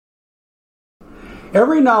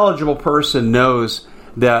Every knowledgeable person knows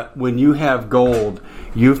that when you have gold,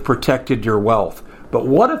 you've protected your wealth. But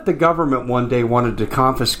what if the government one day wanted to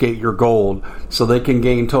confiscate your gold so they can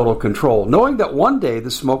gain total control, knowing that one day the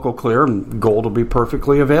smoke will clear and gold will be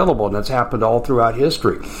perfectly available, and that's happened all throughout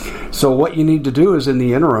history. So what you need to do is, in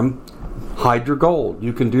the interim, hide your gold.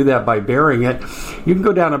 You can do that by burying it. You can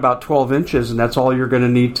go down about 12 inches, and that's all you're going to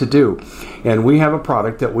need to do. And we have a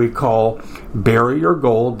product that we call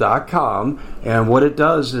buryyourgold.com, and what it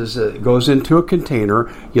does is it goes into a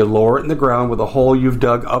container. You lower it in the ground with a hole you've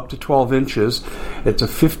dug up to 12 inches. It's a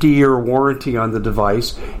 50-year warranty on the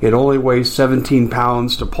device. It only weighs 17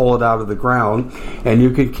 pounds to pull it out of the ground, and you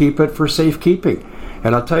can keep it for safekeeping.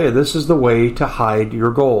 And I'll tell you, this is the way to hide your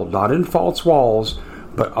gold, not in false walls,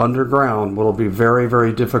 but underground. Will be very,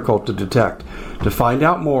 very difficult to detect. To find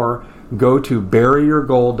out more, go to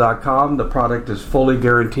buryyourgold.com. The product is fully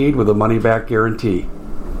guaranteed with a money-back guarantee.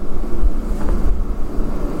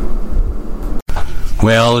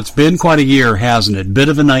 Well, it's been quite a year, hasn't it? Bit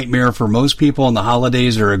of a nightmare for most people, and the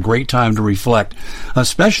holidays are a great time to reflect,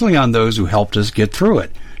 especially on those who helped us get through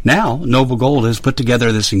it. Now, Noble Gold has put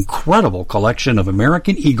together this incredible collection of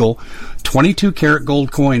American Eagle 22-karat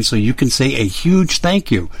gold coins, so you can say a huge thank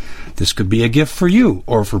you. This could be a gift for you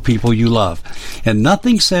or for people you love. And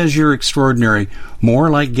nothing says you're extraordinary more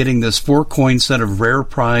like getting this 4-coin set of rare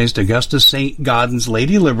prized Augusta St. Gaudens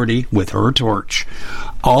Lady Liberty with her torch.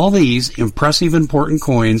 All these impressive, important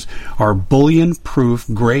coins are bullion-proof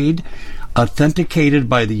grade, authenticated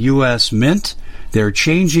by the U.S. Mint. They're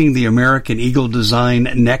changing the American Eagle design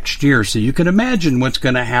next year, so you can imagine what's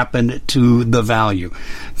going to happen to the value.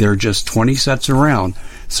 There are just 20 sets around,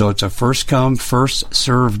 so it's a first-come,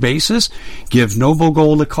 first-served basis. Give Noble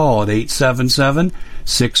Gold a call at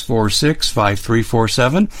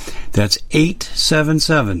 877-646-5347. That's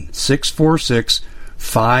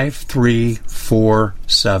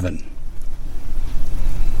 877-646-5347.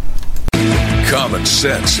 Common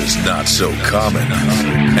sense is not so common.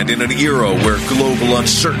 And in an era where global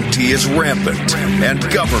uncertainty is rampant and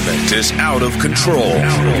government is out of control,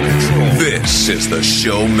 this is the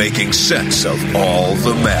show making sense of all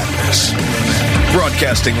the madness.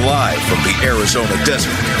 Broadcasting live from the Arizona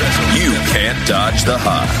desert, you can't dodge the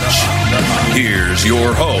Hodge. Here's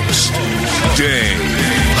your host, Dave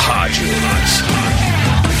Hodges.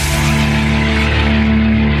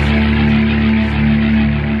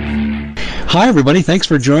 Hi, everybody. Thanks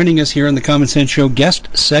for joining us here on the Common Sense Show guest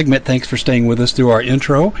segment. Thanks for staying with us through our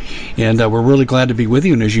intro. And we're really glad to be with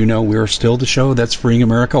you. And as you know, we're still the show that's freeing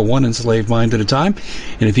America one enslaved mind at a time.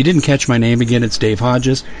 And if you didn't catch my name again, it's Dave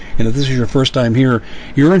Hodges. And if this is your first time here,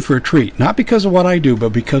 you're in for a treat. Not because of what I do, but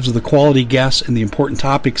because of the quality guests and the important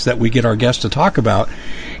topics that we get our guests to talk about.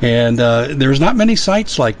 And there's not many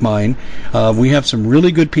sites like mine. We have some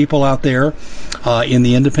really good people out there in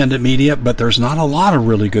the independent media, but there's not a lot of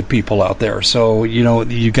really good people out there. So, you know,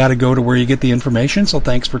 you got to go to where you get the information. So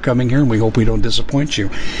thanks for coming here, and we hope we don't disappoint you.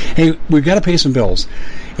 Hey, we've got to pay some bills.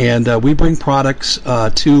 And we bring products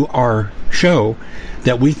to our show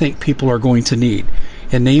that we think people are going to need.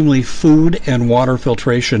 And namely, food and water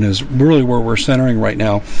filtration is really where we're centering right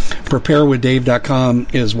now. PrepareWithDave.com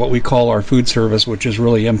is what we call our food service, which is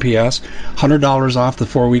really MPS. $100 off the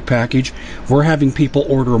 4-week package. We're having people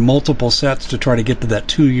order multiple sets to try to get to that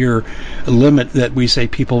 2-year limit that we say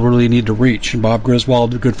people really need to reach. And Bob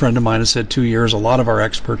Griswold, a good friend of mine, has said 2 years. A lot of our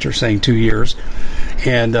experts are saying 2 years.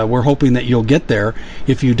 And we're hoping that you'll get there.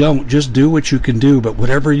 If you don't, just do what you can do. But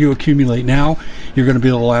whatever you accumulate now, you're going to be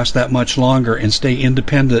able to last that much longer and stay independent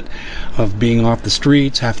of being off the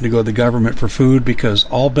streets, having to go to the government for food, because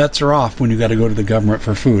all bets are off when you got to go to the government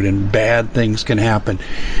for food, and bad things can happen.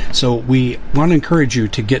 So we want to encourage you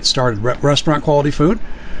to get started. Restaurant quality food,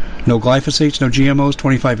 no glyphosates, no GMOs,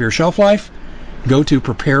 25-year shelf life. Go to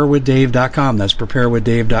preparewithdave.com. That's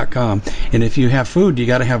preparewithdave.com. And if you have food, you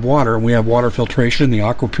got to have water. And we have water filtration, the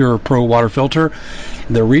AquaPure Pro water filter.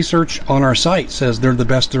 The research on our site says they're the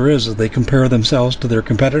best there is as they compare themselves to their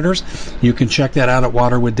competitors. You can check that out at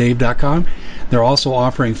waterwithdave.com. They're also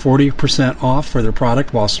offering 40% off for their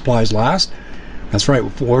product while supplies last. That's right,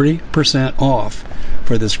 40% off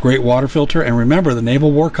for this great water filter. And remember, the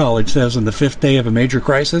Naval War College says in the 5th day of a major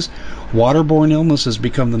crisis, waterborne illnesses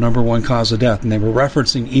become the #1 cause of death. And they were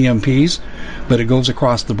referencing EMPs, but it goes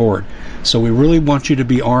across the board. So we really want you to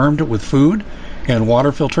be armed with food and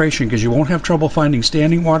water filtration, because you won't have trouble finding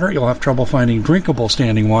standing water. You'll have trouble finding drinkable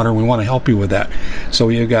standing water. We want to help you with that. So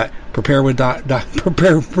you've got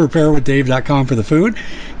preparewithdave.com for the food,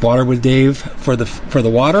 Water with Dave for the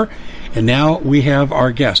water, And now we have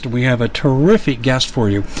our guest. We have a terrific guest for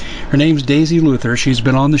you. Her name's Daisy Luther. She's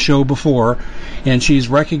been on the show before, and she's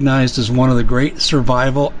recognized as one of the great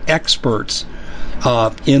survival experts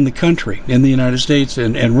in the country, in the United States,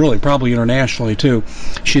 and really probably internationally too.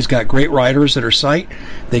 She's got great writers at her site.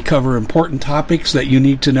 They cover important topics that you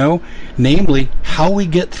need to know, namely how we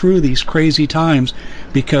get through these crazy times,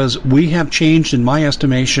 because we have changed, in my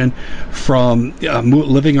estimation, from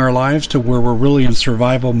living our lives to where we're really in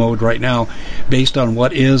survival mode right now based on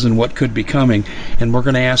what is and what could be coming. And we're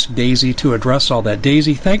going to ask Daisy to address all that.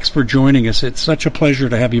 Daisy, thanks for joining us. It's such a pleasure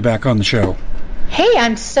to have you back on the show. Hey,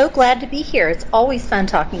 I'm so glad to be here. It's always fun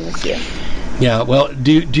talking with you. Yeah, well,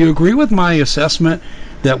 do you agree with my assessment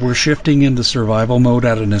that we're shifting into survival mode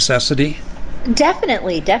out of necessity?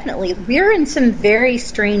 Definitely. We're in some very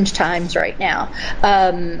strange times right now.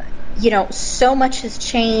 So much has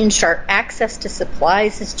changed. Our access to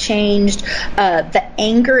supplies has changed. The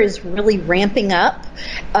anger is really ramping up.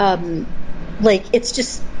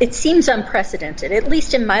 It seems unprecedented. At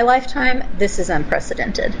least in my lifetime, this is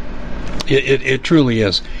unprecedented. It truly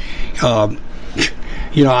is.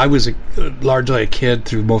 I was largely a kid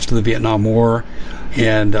through most of the Vietnam War,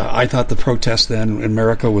 and I thought the protest then in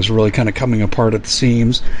America was really kind of coming apart at the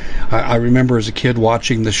seams. I remember as a kid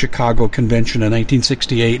watching the Chicago Convention in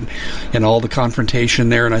 1968 and all the confrontation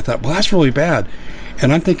there, and I thought, well, that's really bad.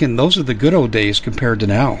 And I'm thinking those are the good old days compared to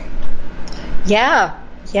now.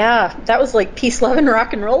 Yeah, that was like peace, love, and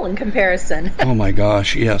rock and roll in comparison. Oh my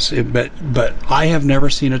gosh, yes. But I have never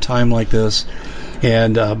seen a time like this.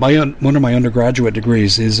 And one of my undergraduate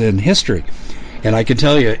degrees is in history. And I can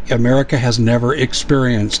tell you, America has never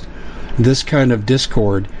experienced this kind of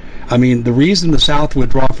discord. I mean, the reason the South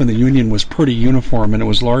withdrew from the Union was pretty uniform, and it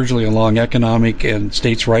was largely along economic and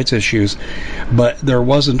states' rights issues. But there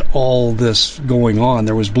wasn't all this going on.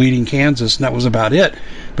 There was bleeding Kansas, and that was about it.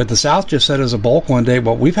 But the South just said as a bulk one day,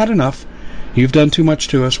 well, we've had enough. You've done too much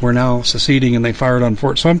to us. We're now seceding, and they fired on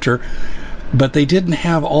Fort Sumter. But they didn't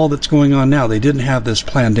have all that's going on now. They didn't have this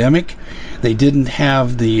pandemic. They didn't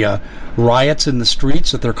have the riots in the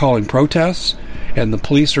streets that they're calling protests. And the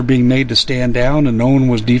police are being made to stand down, and no one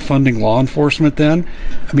was defunding law enforcement then.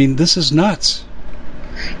 I mean, this is nuts.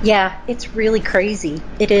 Yeah, it's really crazy.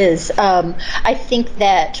 It is. I think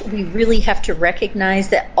that we really have to recognize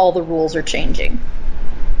that all the rules are changing.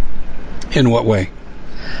 In what way?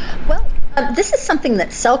 Well, this is something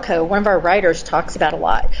that Selko, one of our writers, talks about a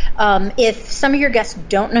lot. If some of your guests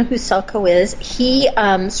don't know who Selko is, he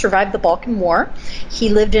survived the Balkan War. He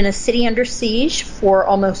lived in a city under siege for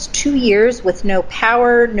almost 2 years with no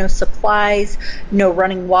power, no supplies, no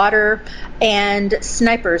running water, and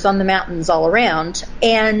snipers on the mountains all around.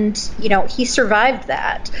 And, he survived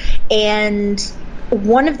that. And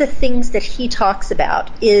one of the things that he talks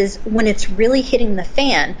about is when it's really hitting the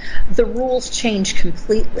fan, the rules change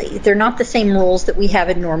completely. They're not the same rules that we have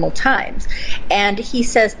in normal times. And he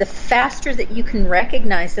says the faster that you can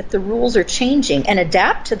recognize that the rules are changing and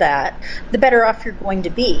adapt to that, the better off you're going to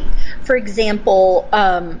be. For example,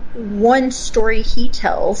 one story he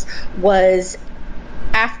tells was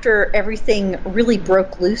after everything really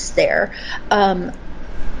broke loose there,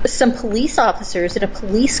 some police officers in a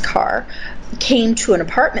police car came to an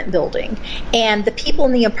apartment building, and the people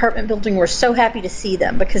in the apartment building were so happy to see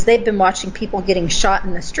them because they've been watching people getting shot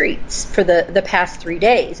in the streets for the past 3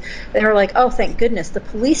 days. They were like, oh, thank goodness, the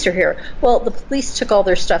police are here. Well, the police took all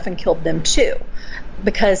their stuff and killed them too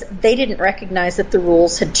because they didn't recognize that the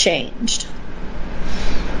rules had changed.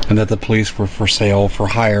 And that the police were for sale, for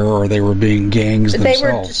hire, or they were being gangs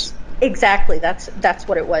themselves. Exactly. That's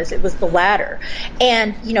what it was. It was the latter.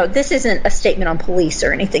 And, this isn't a statement on police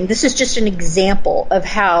or anything. This is just an example of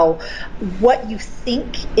how what you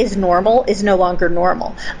think is normal is no longer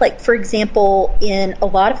normal. Like, for example, in a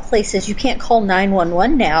lot of places, you can't call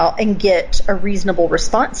 911 now and get a reasonable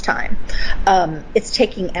response time. It's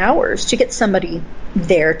taking hours to get somebody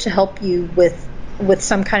there to help you with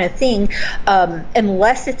some kind of thing,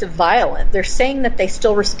 unless it's violent. They're saying that they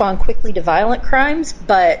still respond quickly to violent crimes,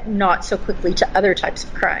 but not so quickly to other types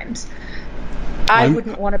of crimes. I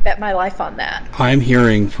wouldn't want to bet my life on that. I'm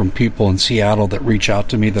hearing from people in Seattle that reach out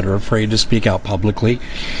to me that are afraid to speak out publicly,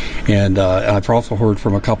 and I've also heard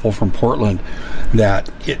from a couple from Portland that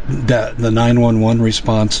the 911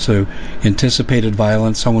 response to anticipated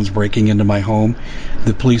violence, someone's breaking into my home,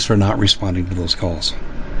 the police are not responding to those calls.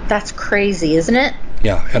 That's crazy, isn't it?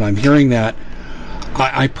 Yeah, and I'm hearing that.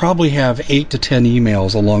 I probably have 8 to 10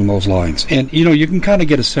 emails along those lines. And, you can kind of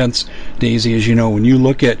get a sense, Daisy, as you know, when you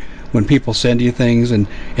look at when people send you things and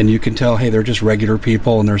you can tell, hey, they're just regular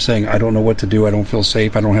people and they're saying, I don't know what to do, I don't feel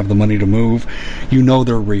safe, I don't have the money to move.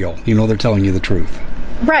 They're real. They're telling you the truth.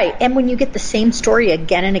 Right. And when you get the same story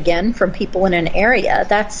again and again from people in an area,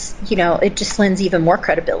 that's, it just lends even more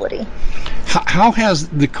credibility. How has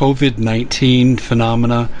the COVID-19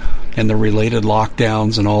 phenomena and the related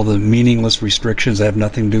lockdowns and all the meaningless restrictions that have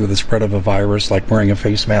nothing to do with the spread of a virus, like wearing a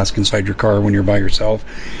face mask inside your car when you're by yourself,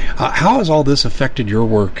 how has all this affected your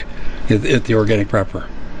work at the Organic Prepper?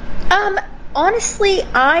 Honestly,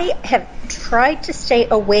 I have tried to stay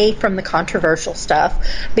away from the controversial stuff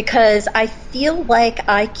because I feel like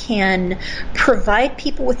I can provide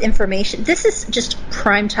people with information. This is just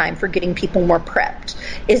prime time for getting people more prepped,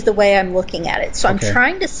 is the way I'm looking at it. So I'm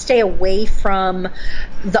trying to stay away from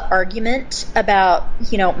the argument about,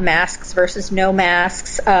 masks versus no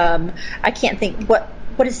masks. I can't think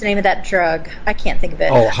what is the name of that drug? I can't think of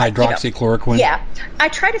it. Oh, hydroxychloroquine? Yeah. I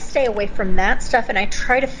try to stay away from that stuff, and I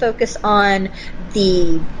try to focus on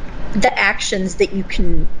the actions that you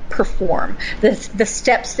can perform, the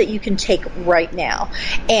steps that you can take right now.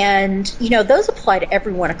 And, those apply to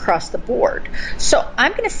everyone across the board. So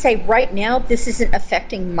I'm going to say right now this isn't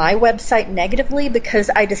affecting my website negatively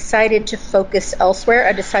because I decided to focus elsewhere.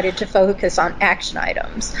 I decided to focus on action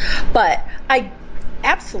items. But I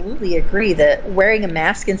absolutely agree that wearing a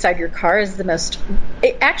mask inside your car is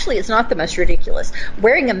it's not the most ridiculous.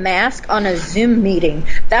 Wearing a mask on a Zoom meeting,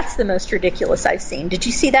 that's the most ridiculous I've seen. Did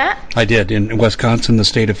you see that? I did. In Wisconsin, the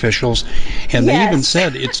state officials, and they even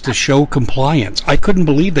said it's to show compliance. I couldn't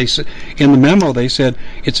believe they said, in the memo, they said,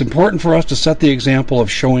 it's important for us to set the example of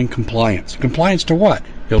showing compliance. Compliance to what?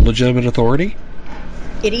 Illegitimate authority?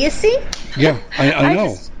 Idiocy? Yeah, I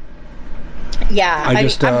know. I'm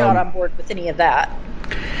not on board with any of that.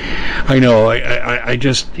 I know. I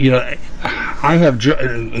just, I have,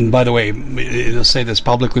 and by the way, I'll say this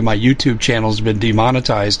publicly, my YouTube channel has been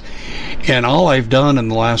demonetized, and all I've done in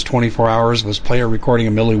the last 24 hours was play a recording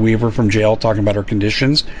of Millie Weaver from jail talking about her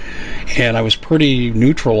conditions, and I was pretty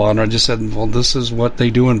neutral on her. I just said, well, this is what they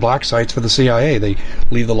do in black sites for the CIA. They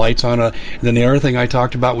leave the lights on. And then the other thing I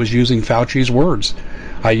talked about was using Fauci's words.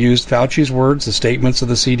 I used Fauci's words, the statements of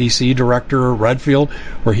the CDC director, Redfield,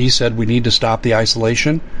 where he said we need to stop the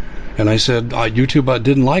isolation. And I said, YouTube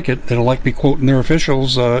didn't like it. They don't like me quoting their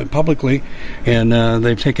officials publicly, and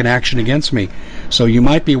they've taken action against me. So you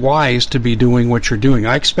might be wise to be doing what you're doing.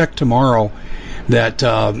 I expect tomorrow that,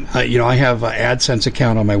 I have an AdSense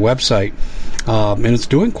account on my website, and it's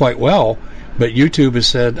doing quite well. But YouTube has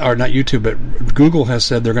said, or not YouTube, but Google has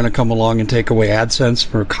said they're going to come along and take away AdSense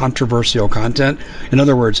for controversial content. In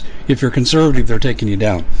other words, if you're conservative, they're taking you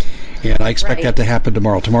down. And I expect that to happen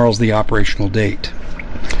tomorrow. Tomorrow's the operational date.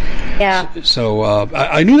 Yeah. So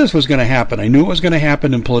I knew this was going to happen. I knew it was going to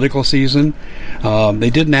happen in political season. They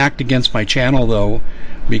didn't act against my channel, though,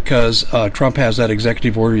 because Trump has that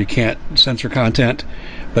executive order. You can't censor content,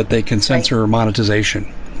 but they can censor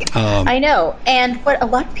monetization. I know. And what a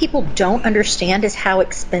lot of people don't understand is how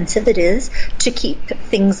expensive it is to keep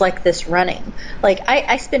things like this running. Like,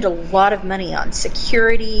 I spend a lot of money on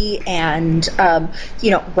security and,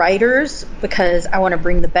 writers, because I want to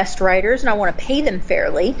bring the best writers and I want to pay them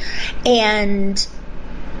fairly. And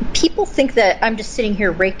people think that I'm just sitting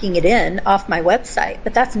here raking it in off my website,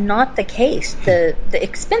 but that's not the case. The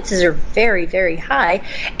expenses are very, very high,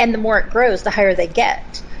 and the more it grows, the higher they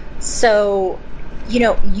get. So,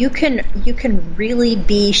 you can really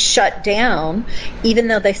be shut down, even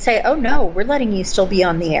though they say, oh no, we're letting you still be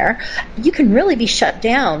on the air. You can really be shut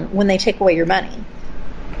down when they take away your money.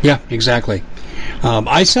 Yeah, exactly.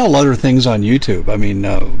 I sell other things on YouTube. I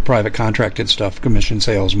mean, private contracted stuff, commission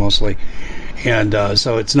sales mostly. And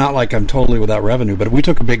so it's not like I'm totally without revenue, but we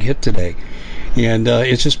took a big hit today. And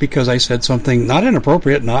it's just because I said something not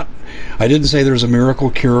inappropriate. I didn't say there's a miracle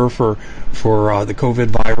cure for the COVID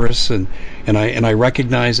virus, and I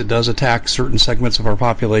recognize it does attack certain segments of our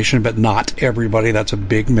population, but not everybody. That's a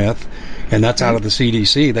big myth, and that's out of the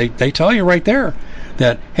CDC. They tell you right there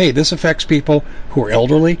that, hey, this affects people who are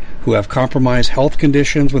elderly, who have compromised health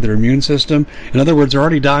conditions with their immune system. In other words, they're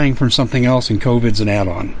already dying from something else, and COVID's an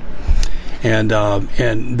add-on. And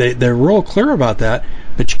they're real clear about that.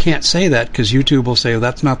 But you can't say that because YouTube will say, well,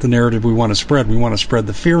 that's not the narrative we want to spread. We want to spread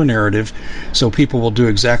the fear narrative so people will do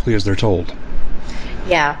exactly as they're told.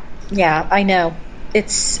 Yeah, I know.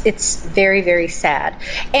 It's very, very sad.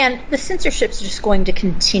 And the censorship's just going to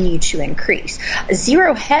continue to increase.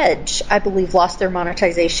 Zero Hedge, I believe, lost their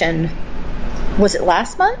monetization. Was it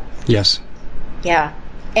last month? Yes. Yeah.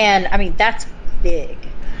 And, I mean, that's big.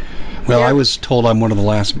 Well, I was told I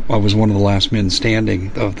was one of the last men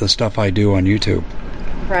standing of the stuff I do on YouTube.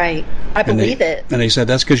 Right. I believe it. And they said,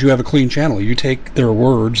 that's because you have a clean channel. You take their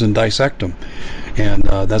words and dissect them. And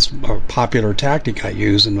that's a popular tactic I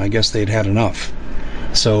use, and I guess they'd had enough.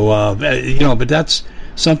 So, but that's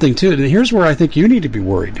something too. And here's where I think you need to be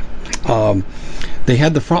worried. They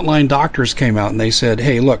had the frontline doctors came out and they said,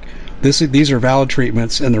 hey, look, these are valid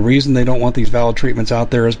treatments, and the reason they don't want these valid treatments out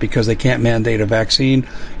there is because they can't mandate a vaccine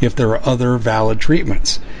if there are other valid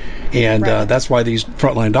treatments. And that's why these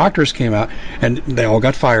frontline doctors came out, and they all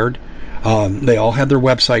got fired. They all had their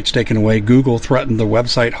websites taken away. Google threatened the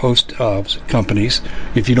website host companies,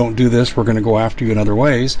 if you don't do this, we're going to go after you in other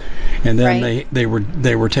ways. And then they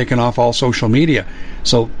were taken off all social media.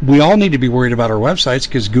 So we all need to be worried about our websites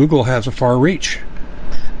because Google has a far reach.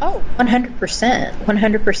 Oh, 100%.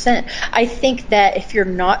 100%. I think that if you're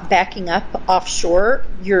not backing up offshore,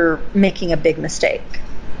 you're making a big mistake.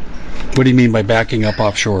 What do you mean by backing up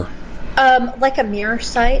offshore? Like a mirror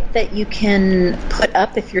site that you can put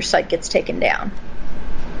up if your site gets taken down.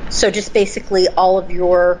 So just basically all of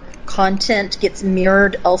your content gets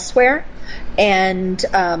mirrored elsewhere, and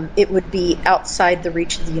it would be outside the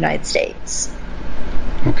reach of the United States.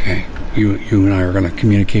 Okay. You and I are going to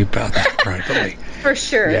communicate about that privately. For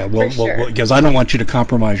sure. Yeah, well, because I don't want you to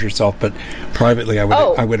compromise yourself, but privately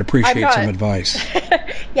I would appreciate some advice.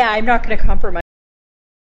 Yeah, I'm not going to compromise.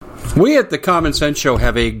 We at the Common Sense Show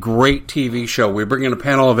have a great TV show. We bring in a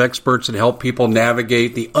panel of experts and help people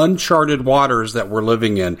navigate the uncharted waters that we're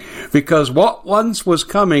living in. Because what once was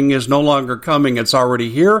coming is no longer coming. It's already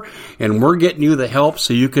here, and we're getting you the help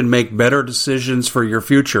so you can make better decisions for your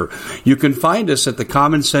future. You can find us at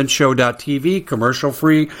thecommonsenseshow.tv,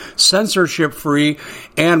 commercial-free, censorship-free,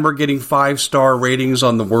 and we're getting 5-star ratings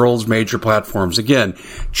on the world's major platforms. Again,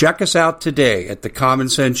 check us out today at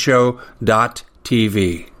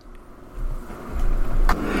thecommonsenseshow.tv.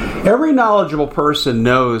 Every knowledgeable person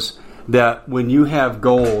knows that when you have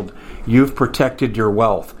gold, you've protected your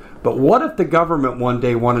wealth. But what if the government one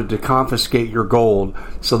day wanted to confiscate your gold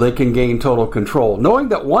so they can gain total control, knowing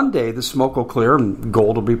that one day the smoke will clear and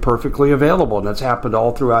gold will be perfectly available, and that's happened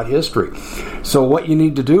all throughout history. So what you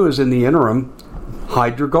need to do is, in the interim,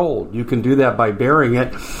 hide your gold. You can do that by burying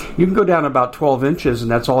it. You can go down about 12 inches, and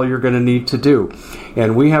that's all you're going to need to do.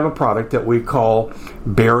 And we have a product that we call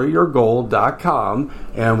buryyourgold.com,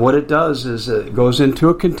 and what it does is it goes into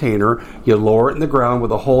a container. You lower it in the ground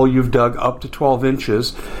with a hole you've dug up to 12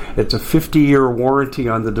 inches. It's a 50-year warranty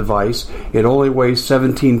on the device. It only weighs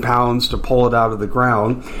 17 pounds to pull it out of the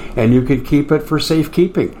ground, and you can keep it for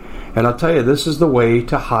safekeeping. And I'll tell you, this is the way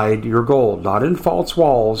to hide your gold, not in false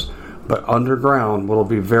walls, but underground, will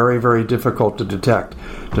be very, very difficult to detect.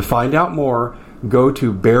 To find out more, go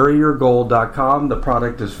to buryyourgold.com. The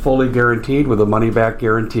product is fully guaranteed with a money-back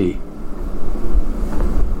guarantee.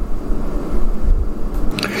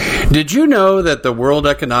 Did you know that the World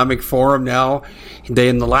Economic Forum now,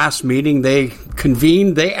 in the last meeting they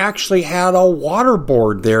convened, they actually had a water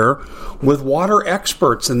board there with water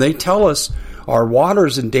experts, and they tell us our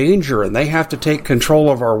water's in danger and they have to take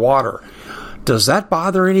control of our water. Does that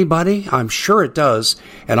bother anybody? I'm sure it does.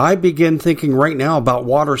 And I begin thinking right now about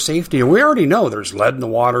water safety. And we already know there's lead in the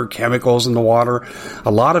water, chemicals in the water.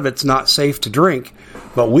 A lot of it's not safe to drink.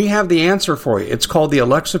 But we have the answer for you. It's called the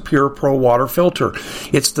Alexa Pure Pro Water Filter.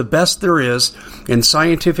 It's the best there is, and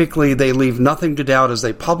scientifically they leave nothing to doubt as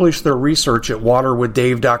they publish their research at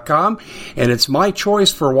waterwithdave.com, and it's my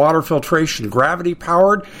choice for water filtration.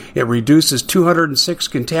 Gravity-powered, it reduces 206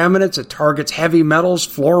 contaminants, it targets heavy metals,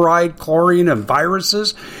 fluoride, chlorine, and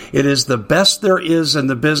viruses. It is the best there is in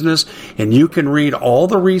the business, and you can read all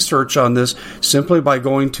the research on this simply by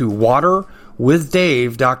going to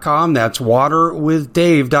waterwithdave.com. That's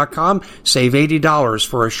waterwithdave.com. Save $80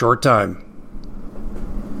 for a short time.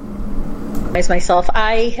 Myself,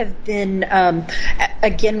 I have been,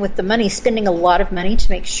 again with the money, spending a lot of money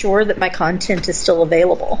to make sure that my content is still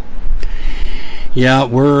available. Yeah,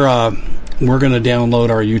 we're going to download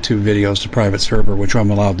our YouTube videos to private server, which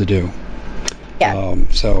I'm allowed to do. Yeah.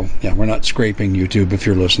 We're not scraping YouTube if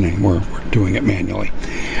you're listening. We're doing it manually.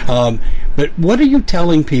 But what are you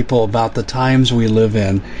telling people about the times we live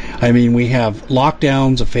in? I mean, we have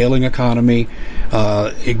lockdowns, a failing economy,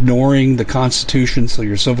 ignoring the Constitution, so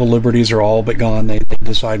your civil liberties are all but gone. They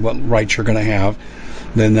decide what rights you're going to have.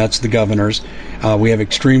 Then that's the governors. We have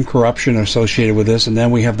extreme corruption associated with this, and then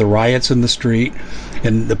we have the riots in the street,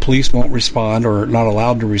 and the police won't respond or not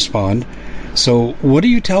allowed to respond. So what are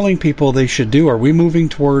you telling people they should do? Are we moving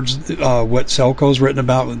towards what Selko's written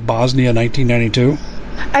about with Bosnia in 1992?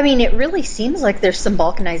 I mean, it really seems like there's some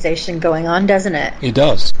balkanization going on, doesn't it? It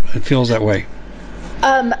does. It feels that way.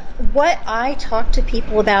 What I talk to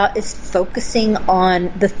people about is focusing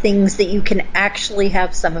on the things that you can actually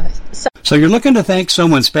have some of. So you're looking to thank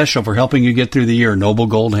someone special for helping you get through the year. Noble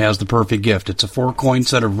Gold has the perfect gift. It's a 4-coin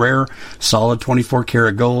set of rare, solid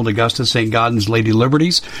 24-karat gold Augusta St. Gaudens Lady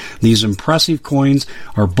Liberties. These impressive coins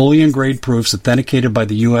are bullion-grade proofs authenticated by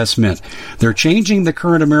the U.S. Mint. They're changing the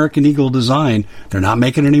current American Eagle design. They're not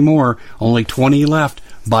making any more. Only 20 left.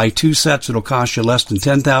 Buy 2 sets. It'll cost you less than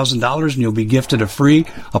 $10,000, and you'll be gifted a free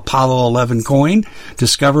Apollo 11 coin.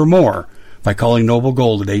 Discover more by calling Noble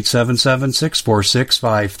Gold at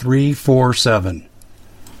 877-646-5347.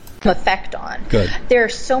 Effect on. Good. There are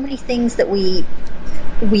so many things that we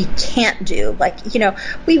can't do. Like,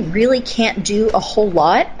 we really can't do a whole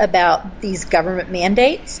lot about these government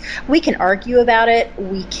mandates. We can argue about it.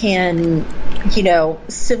 We can,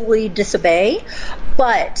 civilly disobey.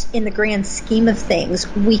 But in the grand scheme of things,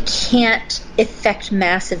 we can't effect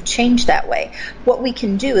massive change that way. What we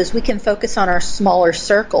can do is we can focus on our smaller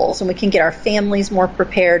circles, and we can get our families more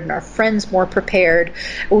prepared and our friends more prepared.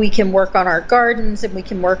 We can work on our gardens, and we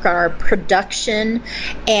can work on our production,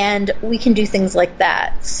 and we can do things like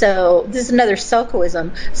that. So this is another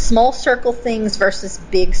Selcoism: small circle things versus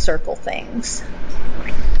big circle things.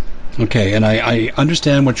 Okay, and I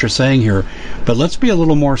understand what you're saying here, but let's be a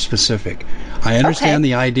little more specific. I understand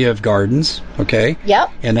the idea of gardens, okay?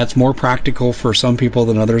 Yep. And that's more practical for some people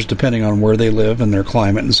than others, depending on where they live and their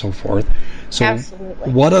climate and so forth. So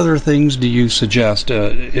absolutely. What other things do you suggest?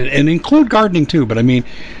 And include gardening too, but I mean,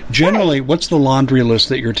 generally, what's the laundry list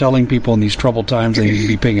that you're telling people in these troubled times they need to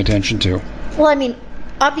be paying attention to? Well, I mean,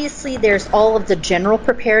 obviously there's all of the general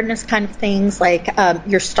preparedness kind of things, like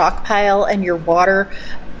your stockpile and your water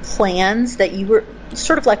plans that you were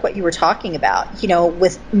sort of like what you were talking about,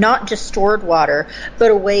 with not just stored water, but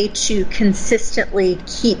a way to consistently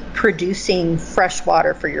keep producing fresh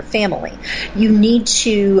water for your family. You need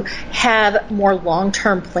to have more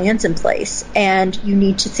long-term plans in place, and you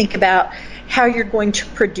need to think about how you're going to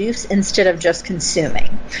produce instead of just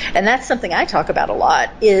consuming. And that's something I talk about a lot,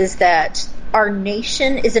 is that our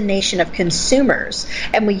nation is a nation of consumers,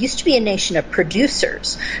 and we used to be a nation of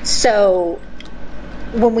producers. So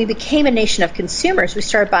when we became a nation of consumers, we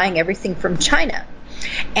started buying everything from China.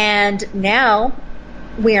 And now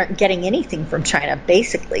we aren't getting anything from China,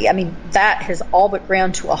 basically. I mean, that has all but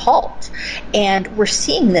ground to a halt. And we're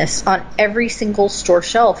seeing this on every single store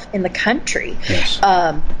shelf in the country. Yes.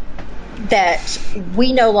 That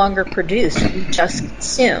we no longer produce, we just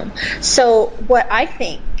consume. So what I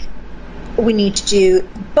think we need to do,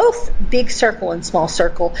 both big circle and small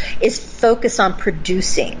circle, is focus on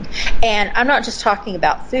producing. And I'm not just talking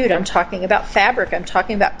about food. I'm talking about fabric. I'm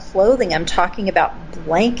talking about clothing. I'm talking about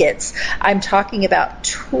blankets. I'm talking about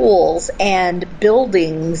tools and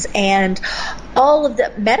buildings and all of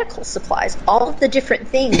the medical supplies, all of the different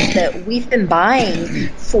things that we've been buying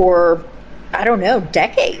for, I don't know,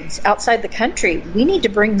 decades outside the country. We need to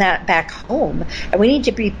bring that back home, and we need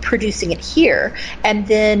to be producing it here. And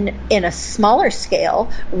then in a smaller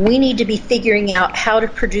scale, we need to be figuring out how to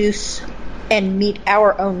produce and meet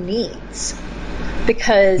our own needs,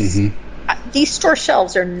 because these store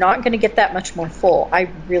shelves are not going to get that much more full. I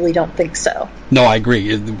really don't think so. No, I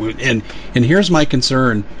agree. And here's my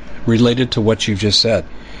concern related to what you've just said.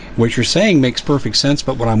 What you're saying makes perfect sense,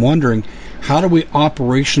 but what I'm wondering, how do we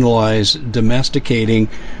operationalize domesticating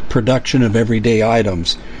production of everyday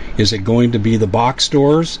items? Is it going to be the box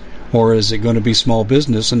stores, or is it going to be small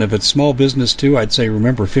business? And if it's small business too, I'd say,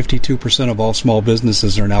 remember, 52% of all small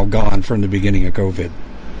businesses are now gone from the beginning of COVID.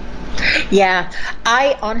 Yeah,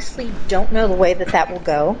 I honestly don't know the way that will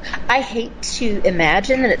go. I hate to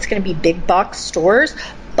imagine that it's going to be big box stores,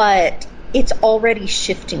 but it's already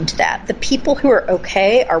shifting to that. The people who are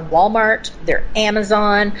okay are Walmart, they're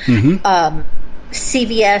Amazon,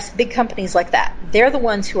 CVS, big companies like that. They're the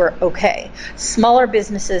ones who are okay. Smaller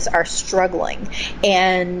businesses are struggling.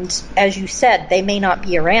 And as you said, they may not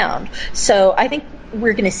be around. So I think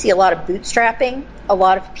we're going to see a lot of bootstrapping, a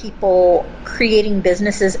lot of people creating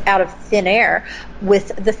businesses out of thin air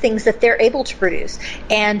with the things that they're able to produce.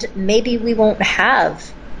 And maybe we won't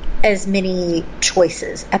have as many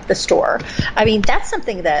choices at the store. I mean, that's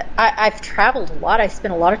something that I've traveled a lot. I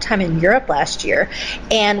spent a lot of time in Europe last year,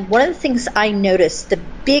 and one of the things I noticed, the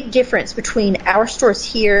big difference between our stores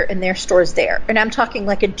here and their stores there, and I'm talking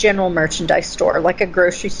like a general merchandise store, like a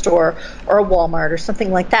grocery store or a Walmart or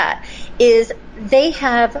something like that, is they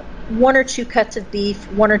have 1 or 2 cuts of beef,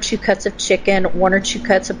 1 or 2 cuts of chicken, 1 or 2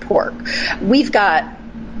 cuts of pork. We've got,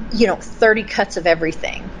 30 cuts of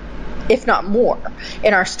everything, if not more,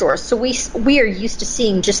 in our stores. So we are used to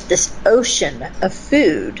seeing just this ocean of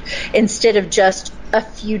food instead of just a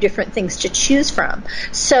few different things to choose from.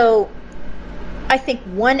 So I think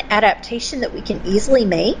one adaptation that we can easily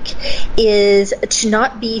make is to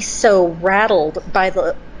not be so rattled by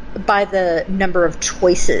the number of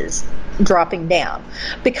choices dropping down,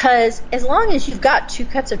 because as long as you've got 2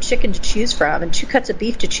 cuts of chicken to choose from and 2 cuts of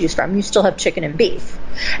beef to choose from, you still have chicken and beef.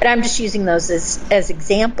 And I'm just using those as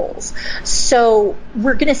examples. So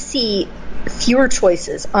we're going to see fewer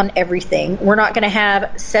choices on everything. We're not going to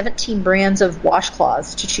have 17 brands of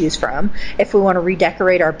washcloths to choose from if we want to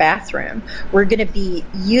redecorate our bathroom. We're going to be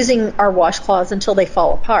using our washcloths until they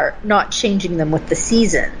fall apart, not changing them with the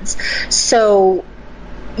seasons. So,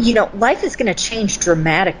 life is going to change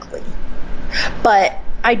dramatically. But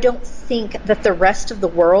I don't think that the rest of the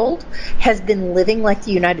world has been living like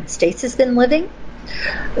the United States has been living.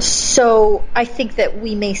 So I think that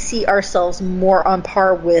we may see ourselves more on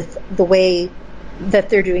par with the way that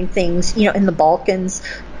they're doing things, in the Balkans,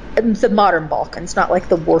 the modern Balkans, not like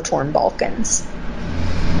the war-torn Balkans.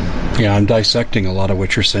 Yeah, I'm dissecting a lot of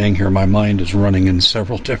what you're saying here. My mind is running in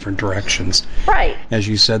several different directions. Right. As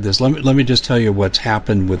you said this, let me just tell you what's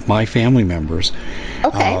happened with my family members.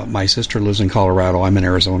 Okay. My sister lives in Colorado. I'm in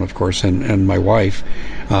Arizona, of course, and my wife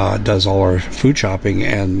does all our food shopping,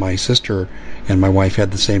 and my sister and my wife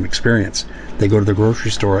had the same experience. They go to the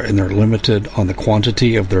grocery store, and they're limited on the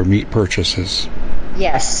quantity of their meat purchases.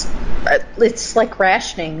 Yes. It's like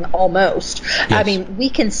rationing almost. Yes. I mean, we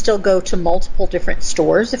can still go to multiple different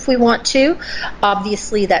stores if we want to.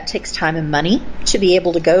 Obviously, that takes time and money to be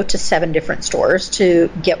able to go to 7 different stores to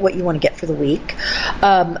get what you want to get for the week.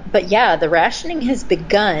 But yeah, the rationing has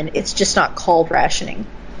begun. It's just not called rationing.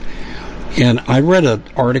 And I read an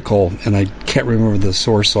article, and I can't remember the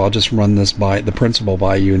source, so I'll just run the principle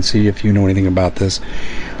by you and see if you know anything about this.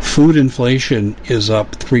 Food inflation is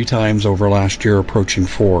up 3 times over last year, approaching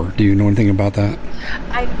 4. Do you know anything about that?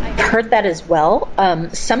 I've heard that as well.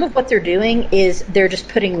 Some of what they're doing is they're just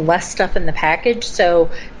putting less stuff in the package, so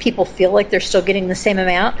people feel like they're still getting the same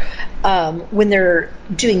amount. When they're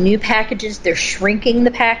doing new packages, they're shrinking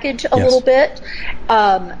the package a little bit.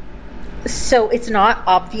 So it's not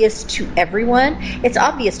obvious to everyone. It's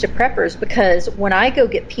obvious to preppers, because when I go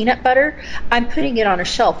get peanut butter, I'm putting it on a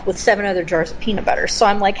shelf with 7 other jars of peanut butter. So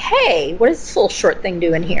I'm like, hey, what is this little short thing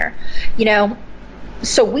doing here?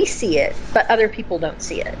 So we see it, but other people don't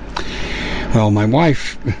see it. Well, my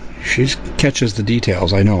wife, she catches the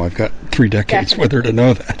details. I know I've got 3 decades with her to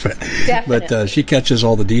know that, but she catches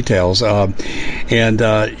all the details.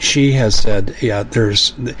 And she has said,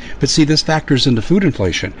 but see, this factors into food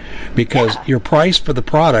inflation, because your price for the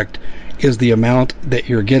product is the amount that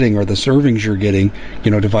you're getting, or the servings you're getting,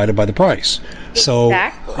 divided by the price.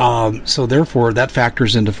 Exactly. So therefore, that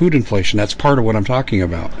factors into food inflation. That's part of what I'm talking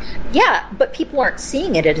about. Yeah, but people aren't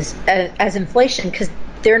seeing it as inflation, because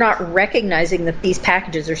they're not recognizing that these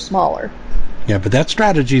packages are smaller. Yeah, but that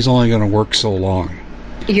strategy is only going to work so long.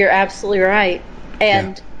 You're absolutely right.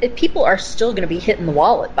 And people are still going to be hitting the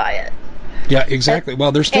wallet by it. Yeah, exactly.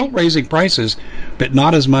 Well, they're still raising prices, but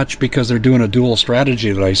not as much, because they're doing a dual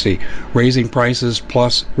strategy that I see. Raising prices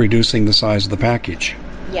plus reducing the size of the package.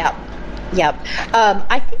 Yep.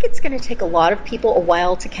 I think it's going to take a lot of people a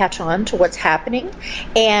while to catch on to what's happening,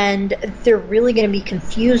 and they're really going to be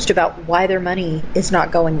confused about why their money is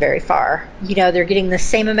not going very far. They're getting the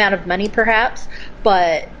same amount of money perhaps,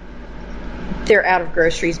 but they're out of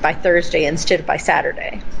groceries by Thursday instead of by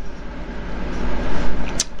Saturday.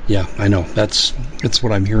 Yeah, I know. That's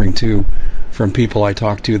what I'm hearing too from people I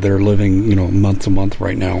talk to that are living, month to month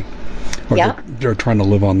right now. Or they're trying to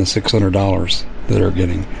live on the $600 that they're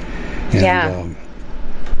getting. And,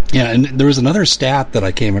 and there was another stat that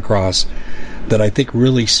I came across that I think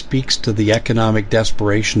really speaks to the economic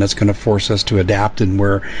desperation that's going to force us to adapt, and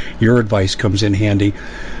where your advice comes in handy.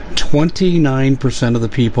 29% of the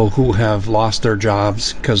people who have lost their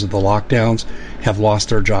jobs because of the lockdowns have lost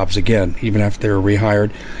their jobs again, even after they were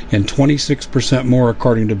rehired. And 26% more,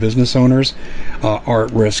 according to business owners, are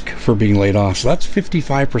at risk for being laid off. So that's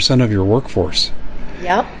 55% of your workforce.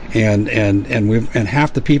 Yep. And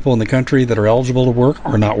half the people in the country that are eligible to work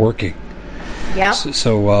are not working. Yeah.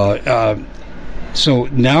 So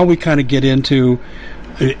now we kind of get into,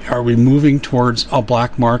 are we moving towards a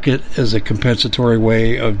black market as a compensatory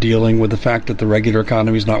way of dealing with the fact that the regular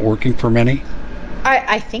economy is not working for many?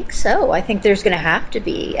 I think so. I think there's going to have to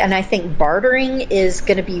be. And I think bartering is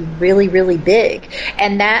going to be really, really big.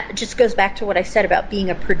 And that just goes back to what I said about being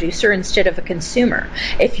a producer instead of a consumer.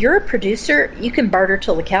 If you're a producer, you can barter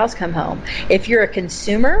till the cows come home. If you're a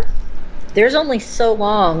consumer, there's only so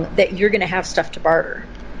long that you're going to have stuff to barter.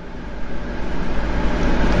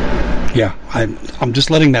 Yeah, I'm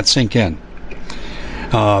just letting that sink in.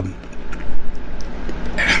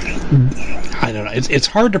 I don't know. It's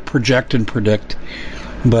hard to project and predict,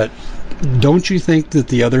 but don't you think that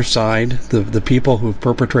the other side, the people who've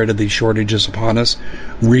perpetrated these shortages upon us,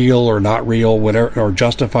 real or not real, whatever, or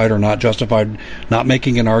justified or not justified, not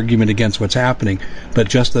making an argument against what's happening, but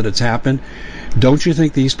just that it's happened, don't you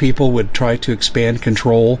think these people would try to expand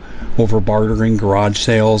control over bartering, garage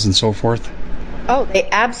sales, and so forth? Oh, they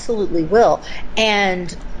absolutely will.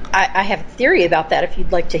 And I have a theory about that if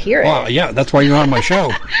you'd like to hear it. Well, yeah, that's why you're on my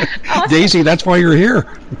show. Awesome. Daisy, that's why you're here.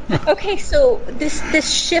 Okay, so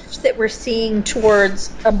this shift that we're seeing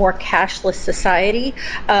towards a more cashless society,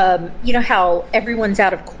 you know how everyone's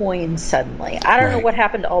out of coins suddenly. I don't know what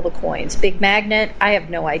happened to all the coins. Big magnet, I have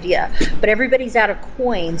no idea. But everybody's out of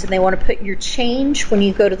coins, and they want to put your change when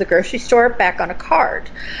you go to the grocery store back on a card.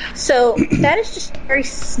 So that is just a very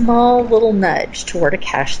small little nudge toward a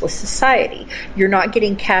cashless society. You're not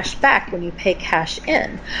getting cash back when you pay cash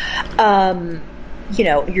in. You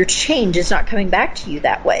know, your change is not coming back to you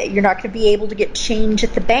that way. You're not going to be able to get change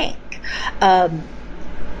at the bank.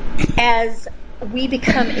 As we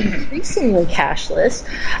become increasingly cashless,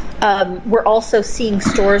 we're also seeing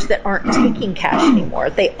stores that aren't taking cash anymore.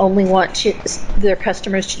 They only want their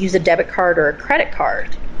customers to use a debit card or a credit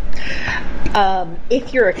card.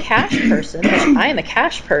 If you're a cash person, which I am a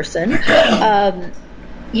cash person,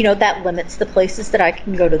 you know, that limits the places that I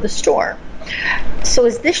can go to the store. So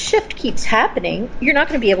as this shift keeps happening, you're not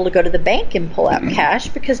going to be able to go to the bank and pull out cash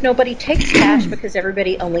because nobody takes cash because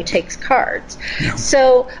everybody only takes cards. Yeah.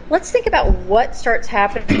 So let's think about what starts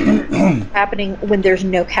happening when there's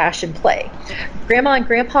no cash in play. Grandma and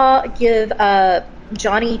Grandpa give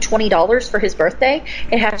Johnny $20 for his birthday.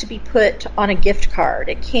 It has to be put on a gift card.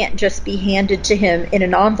 It can't just be handed to him in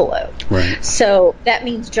an envelope. Right. So that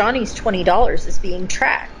means Johnny's $20 is being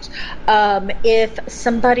tracked. If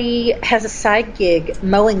somebody has a side gig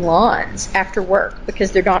mowing lawns after work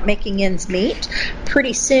because they're not making ends meet,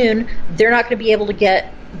 pretty soon they're not going to be able to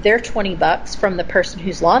get their $20 from the person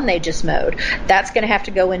whose lawn they just mowed. That's going to have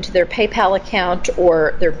to go into their PayPal account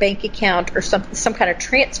or their bank account or some kind of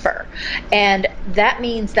transfer. And that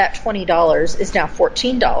means that $20 is now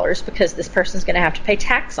 $14 because this person's going to have to pay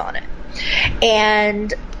tax on it.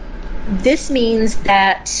 And this means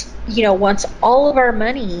that, you know, once all of our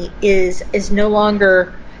money is no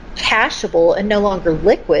longer cashable and no longer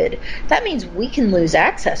liquid, that means we can lose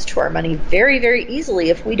access to our money very, very easily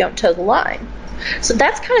if we don't toe the line. So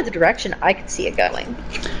that's kind of the direction I could see it going.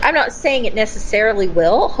 I'm not saying it necessarily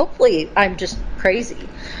will. Hopefully I'm just crazy.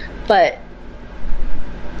 But,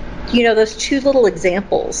 you know, those two little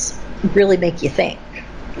examples really make you think.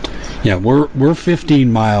 Yeah, we're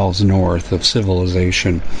 15 miles north of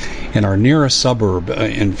civilization, and our nearest suburb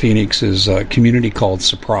in Phoenix is a community called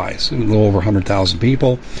Surprise, a little over 100,000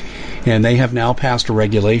 people, and they have now passed a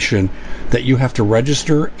regulation that you have to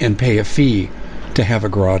register and pay a fee to have a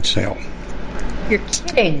garage sale. You're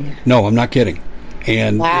kidding. No, I'm not kidding.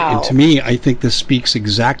 And, wow. And to me, I think this speaks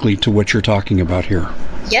exactly to what you're talking about here.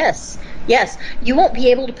 Yes. You won't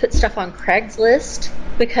be able to put stuff on Craigslist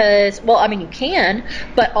because, well, I mean, you can,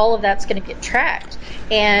 but all of that's going to get tracked.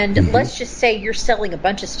 And let's just say you're selling a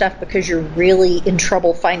bunch of stuff because you're really in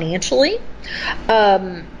trouble financially. You're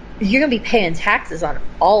going to be paying taxes on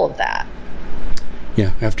all of that.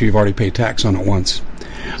 Yeah, after you've already paid tax on it once.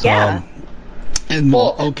 Yeah.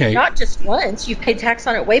 Okay. Not just once. You've paid tax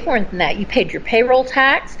on it way more than that. You paid your payroll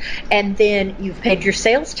tax, and then you've paid your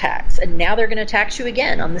sales tax, and now they're going to tax you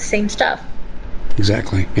again on the same stuff.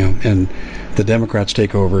 Exactly. Yeah. And the Democrats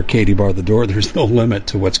take over, Katie bar the door. There's no limit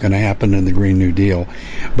to what's going to happen in the Green New Deal.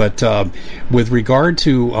 But with regard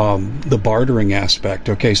to the bartering aspect,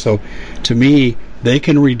 okay, so to me, they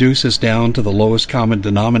can reduce us down to the lowest common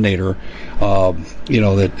denominator,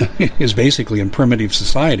 that is basically in primitive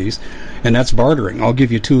societies, and that's bartering. I'll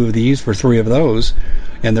give you 2 of these for 3 of those,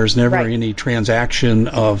 and there's never any transaction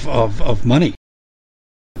of money.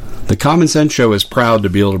 The Common Sense Show is proud to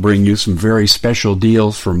be able to bring you some very special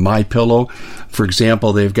deals from MyPillow. For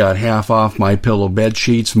example, they've got half off MyPillow bed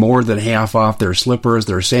sheets, more than half off their slippers,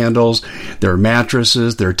 their sandals, their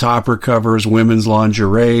mattresses, their topper covers, women's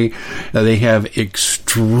lingerie. They have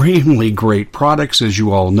extremely great products, as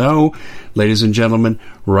you all know. Ladies and gentlemen,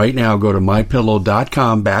 right now go to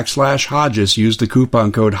mypillow.com/Hodges. Use the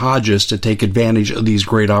coupon code Hodges to take advantage of these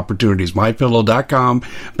great opportunities.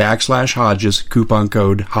 mypillow.com/Hodges, coupon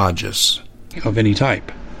code Hodges. Of any type.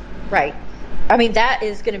 Right. I mean, that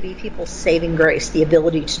is going to be people's saving grace, the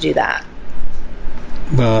ability to do that.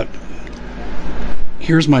 But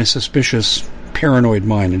here's my suspicious paranoid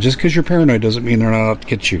mind, and just because you're paranoid doesn't mean they're not out to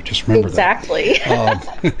get you. Just remember exactly.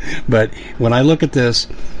 that. But when I look at this,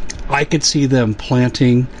 I could see them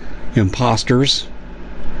planting imposters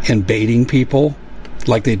and baiting people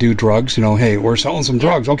like they do drugs. Hey, we're selling some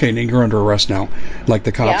drugs. Okay, and you're under arrest now, like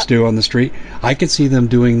the cops do on the street. I could see them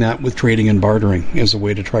doing that with trading and bartering as a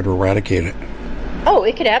way to try to eradicate it. Oh,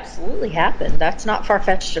 it could absolutely happen. That's not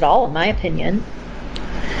far-fetched at all, in my opinion.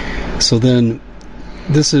 So then,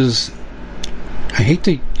 this is, I hate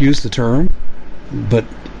to use the term, but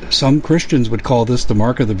some Christians would call this the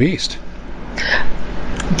mark of the beast.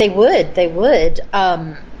 They would.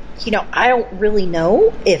 I don't really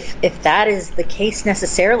know if that is the case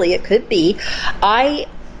necessarily. It could be. I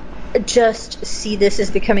just see this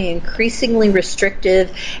as becoming increasingly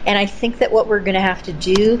restrictive, and I think that what we're going to have to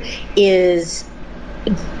do is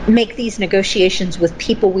make these negotiations with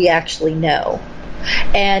people we actually know.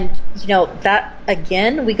 And, that,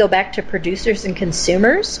 again, we go back to producers and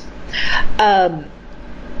consumers. Know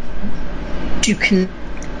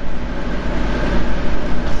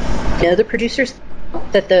the producers,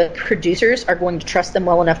 that the producers are going to trust them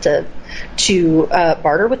well enough to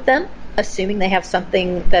barter with them, assuming they have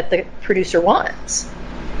something that the producer wants.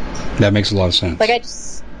 That makes a lot of sense. Like,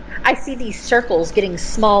 I see these circles getting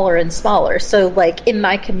smaller and smaller. So, like, in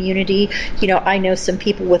my community, I know some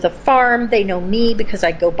people with a farm. They know me because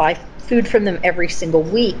I go buy food from them every single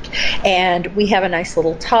week. And we have a nice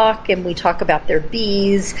little talk, and we talk about their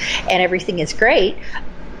bees, and everything is great.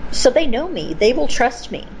 So they know me. They will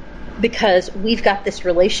trust me because we've got this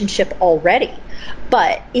relationship already.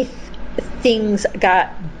 But if things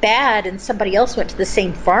got bad and somebody else went to the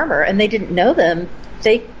same farmer and they didn't know them,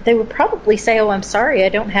 they would probably say, "Oh, I'm sorry, I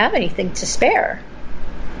don't have anything to spare."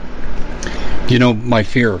 My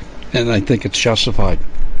fear, and I think it's justified,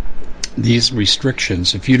 these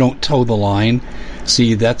restrictions, if you don't toe the line,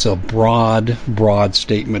 see, that's a broad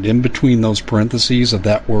statement. In between those parentheses of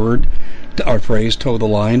that word, our phrase, toe the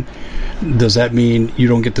line, does that mean you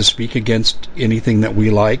don't get to speak against anything that we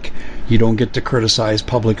like? You don't get to criticize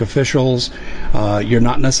public officials? You're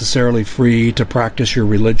not necessarily free to practice your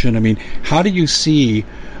religion? I mean, how do you see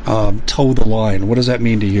toe the line? What does that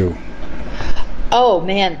mean to you? Oh,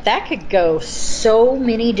 man, that could go so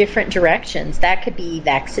many different directions. That could be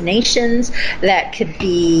vaccinations. That could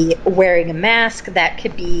be wearing a mask. That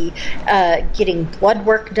could be getting blood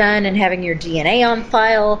work done and having your DNA on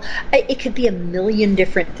file. It could be a million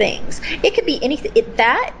different things. It could be anything.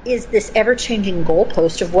 That is this ever-changing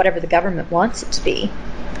goalpost of whatever the government wants it to be.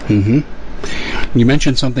 Mm-hmm. You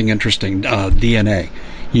mentioned something interesting, DNA.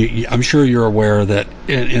 I'm sure you're aware that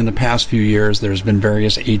in the past few years there's been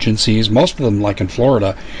various agencies, most of them like in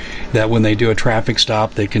Florida, that when they do a traffic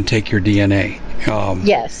stop they can take your DNA.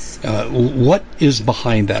 Yes. What is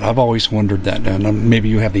behind that? I've always wondered that, and maybe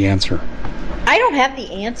you have the answer. I don't have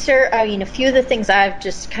the answer. I mean, a few of the things I've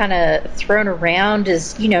just kind of thrown around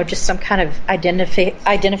is, just some kind of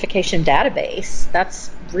identification database. That's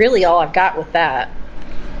really all I've got with that.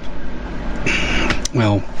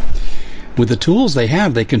 Well, with the tools they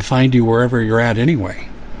have, they can find you wherever you're at anyway.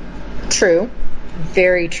 True.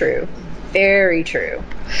 Very true. Very true.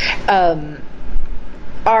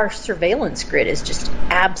 Our surveillance grid is just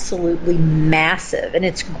absolutely massive, and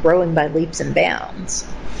it's growing by leaps and bounds.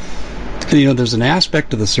 There's an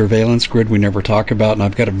aspect of the surveillance grid we never talk about, and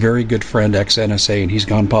I've got a very good friend, ex-NSA, and he's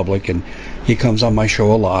gone public, and he comes on my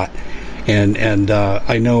show a lot. And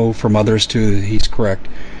I know from others, too, that he's correct,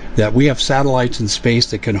 that we have satellites in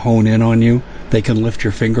space that can hone in on you. They can lift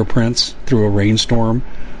your fingerprints through a rainstorm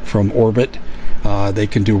from orbit. They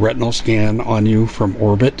can do retinal scan on you from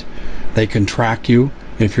orbit. They can track you.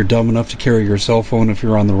 If you're dumb enough to carry your cell phone if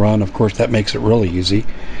you're on the run, of course, that makes it really easy.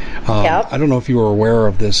 Yep. I don't know if you were aware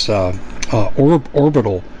of this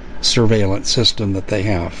orbital surveillance system that they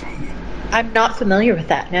have. I'm not familiar with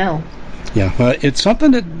that, no. Yeah, it's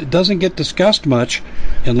something that doesn't get discussed much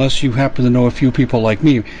unless you happen to know a few people like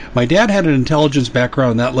me. My dad had an intelligence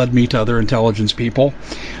background, and that led me to other intelligence people.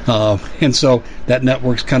 And so that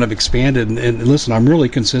network's kind of expanded. And listen, I'm really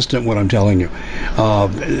consistent in what I'm telling you.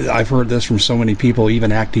 I've heard this from so many people,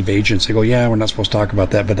 even active agents. They go, yeah, we're not supposed to talk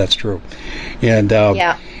about that, but that's true. And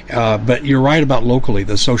but you're right about locally.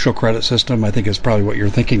 The social credit system, I think, is probably what you're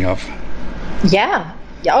thinking of. Yeah.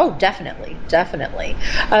 Oh, definitely.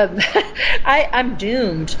 I'm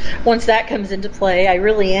doomed once that comes into play. I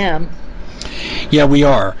really am. Yeah, we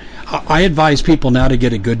are. I advise people now to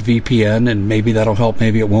get a good VPN, and maybe that'll help,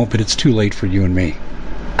 maybe it won't, but it's too late for you and me.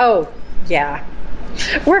 Oh, yeah.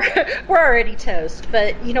 We're already toast,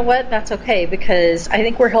 but you know what? That's okay, because I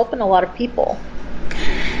think we're helping a lot of people.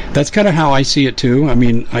 That's kind of how I see it, too. I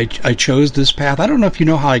mean, I chose this path. I don't know if you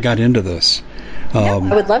know how I got into this. No,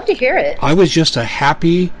 I would love to hear it. I was just a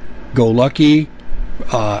happy-go-lucky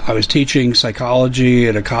I was teaching psychology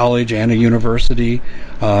at a college and a university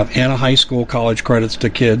and a high school, college credits to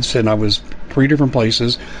kids, and I was 3 different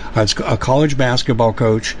places. I was a college basketball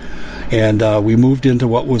coach, and we moved into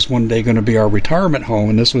what was one day going to be our retirement home,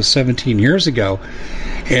 and this was 17 years ago.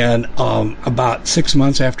 And about 6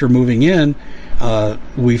 months after moving in,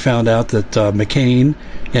 we found out that McCain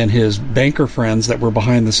and his banker friends that were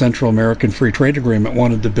behind the Central American Free Trade Agreement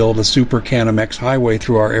wanted to build a super Canamex highway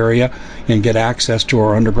through our area and get access to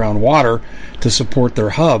our underground water to support their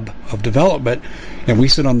hub of development. And we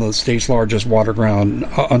sit on the state's largest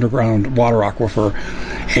underground water aquifer.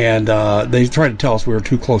 And they tried to tell us we were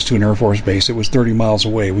too close to an Air Force base. It was 30 miles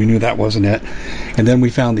away. We knew that wasn't it. And then we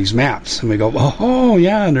found these maps, and we go, oh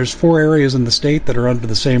yeah, and there's 4 areas in the state that are under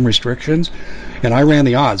the same restrictions. And I ran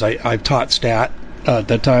the odds. I taught stat at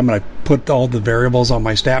that time, and I put all the variables on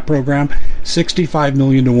my stat program. 65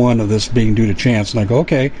 million to 1 of this being due to chance. And I go,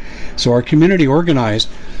 okay. So our community organized,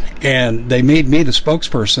 and they made me the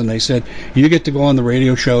spokesperson. They said, you get to go on the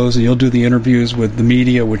radio shows and you'll do the interviews with the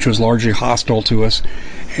media, which was largely hostile to us.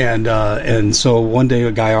 And so one day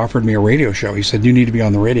a guy offered me a radio show. He said, you need to be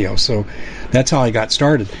on the radio. So that's how I got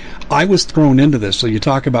started. I was thrown into this. So you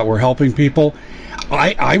talk about we're helping people.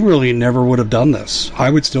 I really never would have done this. I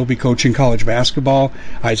would still be coaching college basketball.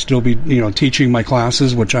 I'd still be, teaching my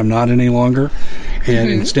classes, which I'm not any longer. And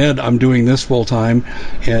instead, I'm doing this full time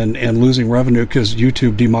and losing revenue because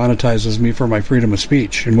YouTube demonetizes me for my freedom of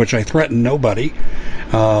speech, in which I threaten nobody.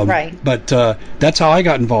 Right. But that's how I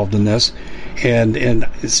got involved in this. And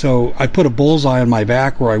so I put a bullseye on my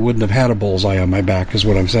back where I wouldn't have had a bullseye on my back, is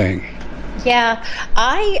what I'm saying. Yeah.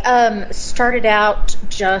 I started out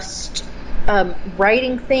just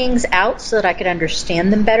writing things out so that I could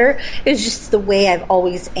understand them better. It was just the way I've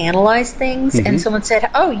always analyzed things. And someone said,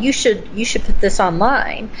 oh, you should put this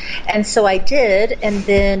online. And so I did. And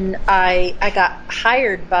then I got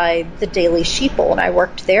hired by the Daily Sheeple, and I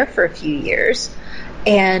worked there for a few years.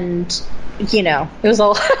 And, it was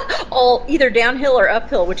all either downhill or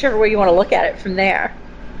uphill, whichever way you want to look at it from there.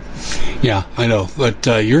 Yeah, I know.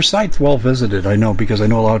 But your site's well visited, I know, because I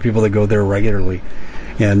know a lot of people that go there regularly.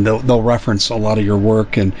 And they'll reference a lot of your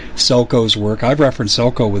work and Selko's work. I've referenced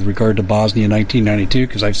Selko with regard to Bosnia in 1992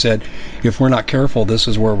 because I've said, if we're not careful, this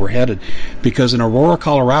is where we're headed. Because in Aurora,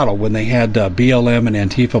 Colorado, when they had BLM and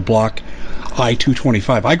Antifa block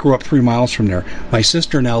I-225, I grew up 3 miles from there. My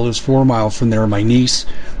sister now lives 4 miles from there. My niece,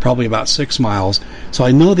 probably about 6 miles. So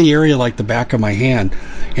I know the area like the back of my hand.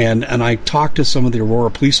 And I talked to some of the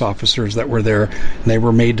Aurora police officers that were there, and they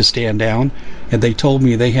were made to stand down. And they told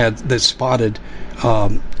me they spotted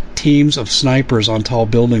teams of snipers on tall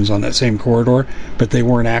buildings on that same corridor, but they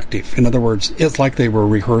weren't active. In other words, it's like they were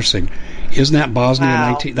rehearsing. Isn't that Bosnia?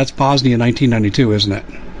 Wow. That's Bosnia 1992, isn't it?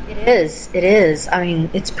 It is. I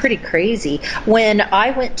mean, it's pretty crazy. When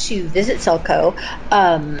I went to visit Selko,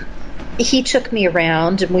 he took me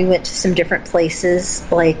around, and we went to some different places,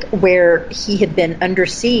 like where he had been under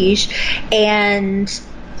siege. And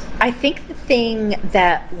I think the thing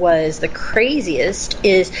that was the craziest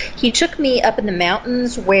is he took me up in the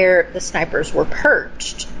mountains where the snipers were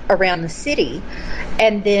perched around the city,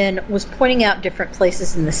 and then was pointing out different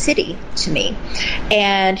places in the city to me.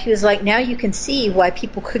 And he was like, now you can see why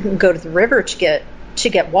people couldn't go to the river to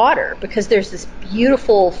get water, because there's this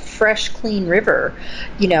beautiful, fresh, clean river,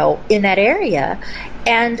 in that area.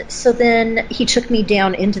 And so then he took me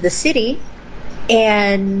down into the city,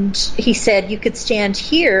 and he said, you could stand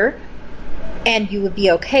here and you would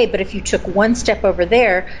be okay, but if you took one step over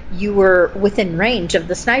there, you were within range of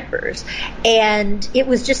the snipers. And it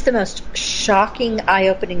was just the most shocking,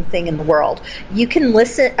 eye-opening thing in the world. You can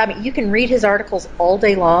you can read his articles all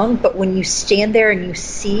day long, but when you stand there and you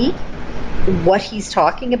see what he's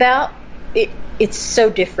talking about, it's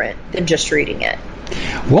so different than just reading it.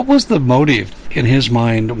 What was the motive in his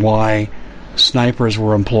mind why snipers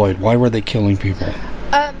were employed? Why were they killing people?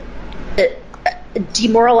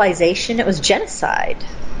 Demoralization. It was genocide.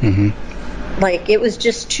 Like, it was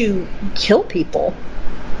just to kill people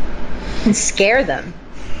and scare them.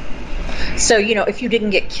 So, if you didn't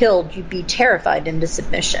get killed, you'd be terrified into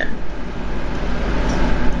submission.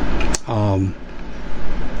 Boy,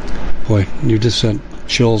 you just sent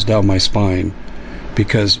chills down my spine,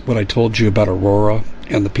 because what I told you about Aurora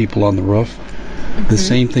and the people on the roof, the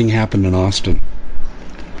same thing happened in Austin.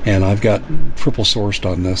 And I've got triple sourced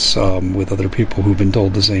on this with other people who've been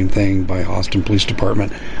told the same thing by Austin Police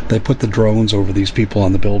Department. They put the drones over these people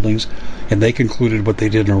on the buildings, and they concluded what they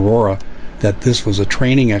did in Aurora, that this was a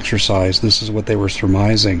training exercise. This is what they were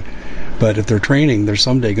surmising. But if they're training, they're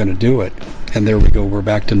someday going to do it. And there we go. We're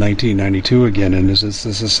back to 1992 again, and is this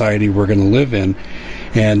the society we're going to live in?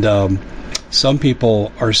 And some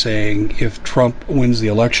people are saying if Trump wins the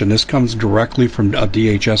election, this comes directly from a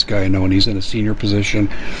DHS guy I know, and he's in a senior position.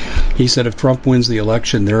 He said if Trump wins the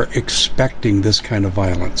election, they're expecting this kind of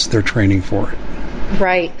violence. They're training for it.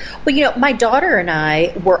 Right. Well, my daughter and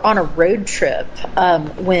I were on a road trip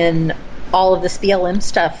when all of this BLM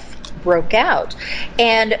stuff broke out.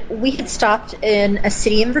 And we had stopped in a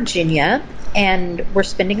city in Virginia, and we're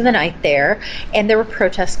spending the night there, and there were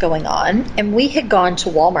protests going on. And we had gone to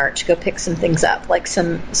Walmart to go pick some things up, like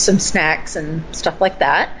some snacks and stuff like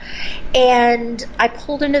that. And I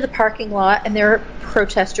pulled into the parking lot, and there were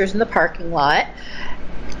protesters in the parking lot.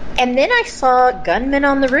 And then I saw gunmen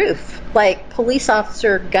on the roof, like police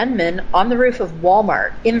officer gunmen on the roof of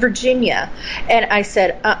Walmart in Virginia. And I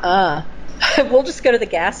said, we'll just go to the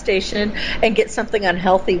gas station and get something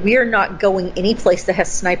unhealthy. We are not going any place that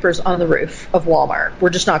has snipers on the roof of Walmart. We're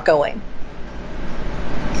just not going.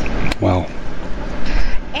 Wow.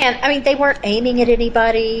 And, I mean, they weren't aiming at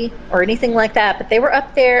anybody or anything like that, but they were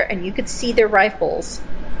up there and you could see their rifles.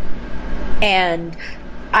 And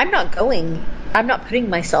I'm not putting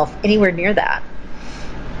myself anywhere near that.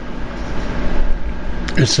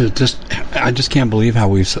 I just can't believe how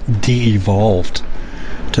we've de-evolved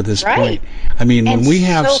to this point. I mean, when we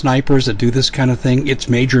have snipers that do this kind of thing, it's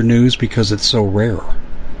major news because it's so rare.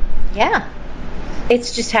 Yeah.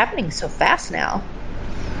 It's just happening so fast now.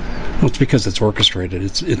 Well, it's because it's orchestrated.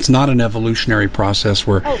 It's not an evolutionary process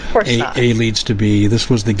where A leads to B. This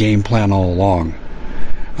was the game plan all along.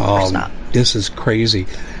 Of course not. This is crazy.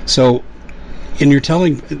 So,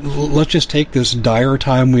 let's just take this dire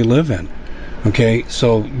time we live in. Okay,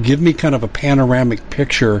 so give me kind of a panoramic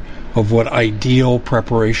picture of what ideal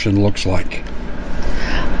preparation looks like.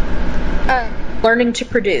 Learning to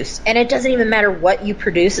produce. And it doesn't even matter what you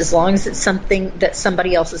produce as long as it's something that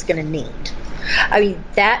somebody else is going to need. I mean,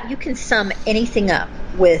 that you can sum anything up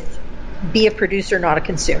with be a producer, not a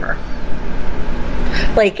consumer.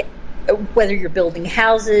 Like, whether you're building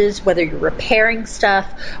houses, whether you're repairing stuff,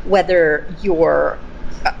 whether you're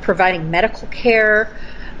providing medical care,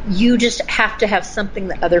 you just have to have something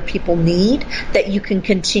that other people need that you can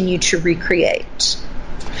continue to recreate.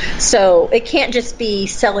 So it can't just be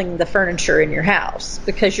selling the furniture in your house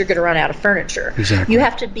because you're going to run out of furniture. Exactly. You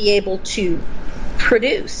have to be able to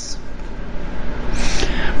produce.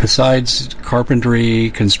 Besides carpentry,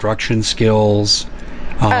 construction skills,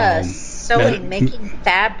 sewing, making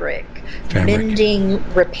fabric,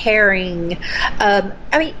 mending, repairing.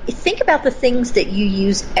 I mean, think about the things that you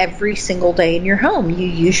use every single day in your home. You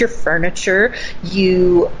use your furniture,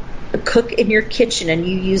 you cook in your kitchen, and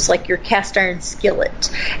you use like your cast iron skillet,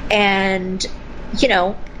 and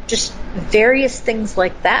just various things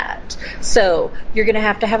like that. So you're going to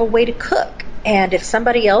have a way to cook. And if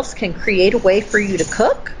somebody else can create a way for you to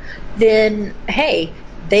cook, then hey,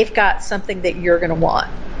 they've got something that you're going to want.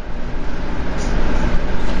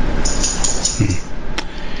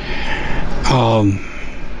 I'm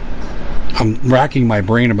racking my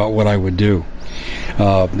brain about what I would do.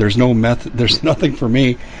 There's no method. There's nothing for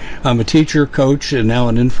me. I'm a teacher, coach, and now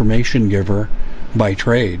an information giver by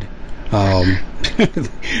trade.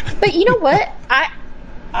 But you know what?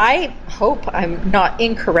 I hope I'm not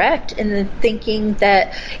incorrect in the thinking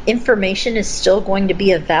that information is still going to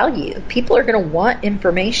be of value. People are going to want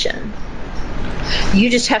information. You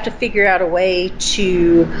just have to figure out a way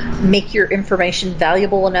to make your information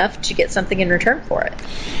valuable enough to get something in return for it.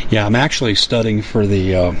 Yeah, I'm actually studying for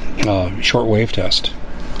the shortwave test.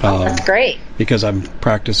 That's great. Because I'm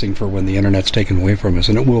practicing for when the internet's taken away from us,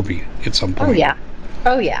 and it will be at some point.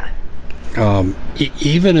 Oh, yeah.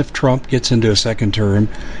 Even if Trump gets into a second term,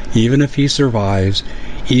 even if he survives,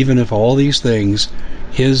 even if all these things,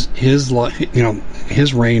 his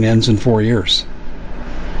reign ends in 4 years.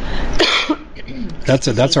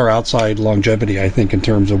 That's our outside longevity, I think, in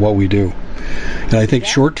terms of what we do. And I think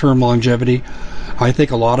short-term longevity, I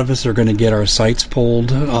think a lot of us are going to get our sights pulled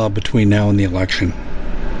between now and the election.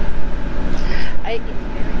 I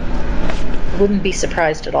wouldn't be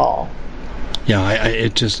surprised at all. Yeah,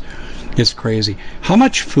 it's crazy. How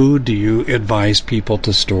much food do you advise people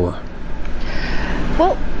to store?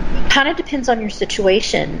 Well, it kind of depends on your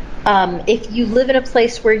situation. If you live in a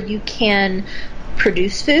place where you can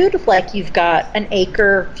produce food, like you've got an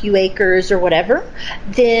acre, a few acres or whatever,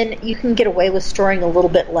 then you can get away with storing a little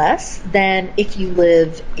bit less than if you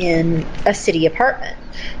live in a city apartment.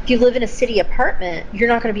 If you live in a city apartment, you're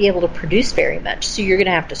not going to be able to produce very much, so you're going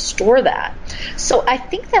to have to store that. So I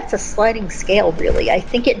think that's a sliding scale, really. I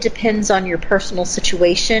think it depends on your personal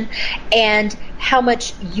situation and how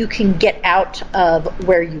much you can get out of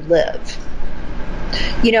where you live.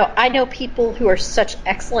 I know people who are such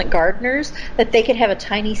excellent gardeners that they could have a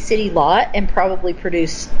tiny city lot and probably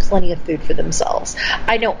produce plenty of food for themselves.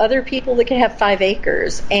 I know other people that could have 5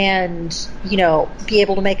 acres and, be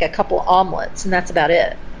able to make a couple of omelets, and that's about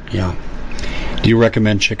it. Yeah. Do you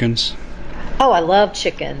recommend chickens? Oh, I love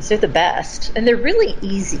chickens. They're the best. And they're really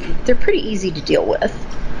easy. They're pretty easy to deal with.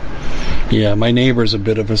 Yeah, my neighbor's a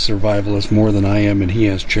bit of a survivalist more than I am, and he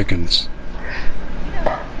has chickens.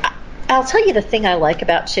 I'll tell you the thing I like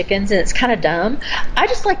about chickens, and it's kind of dumb. I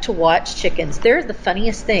just like to watch chickens. They're the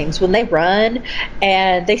funniest things. When they run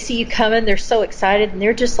and they see you coming, they're so excited, and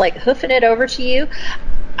they're just like hoofing it over to you.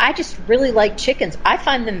 I just really like chickens. I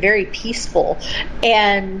find them very peaceful,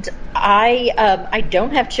 and I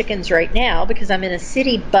don't have chickens right now because I'm in a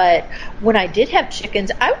city, but when I did have chickens,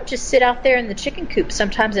 I would just sit out there in the chicken coop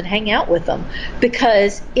sometimes and hang out with them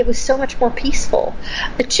because it was so much more peaceful.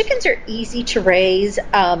 The chickens are easy to raise,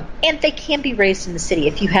 and they can be raised in the city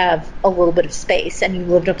if you have a little bit of space and you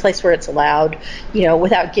live in a place where it's allowed,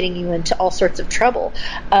 without getting you into all sorts of trouble.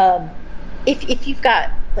 If you've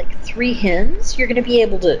got like 3 hens, you're going to be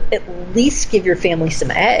able to at least give your family some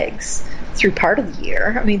eggs through part of the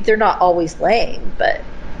year. I mean, they're not always laying, but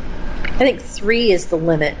I think 3 is the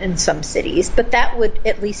limit in some cities. But that would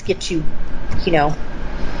at least get you,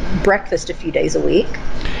 breakfast a few days a week.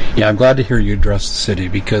 Yeah, I'm glad to hear you address the city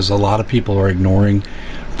because a lot of people are ignoring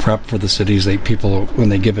prep for the cities. People, when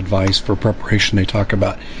they give advice for preparation, they talk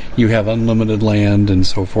about you have unlimited land and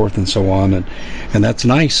so forth and so on, and that's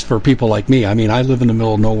nice for people like me. I mean, I live in the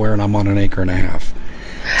middle of nowhere and I'm on 1.5 acres,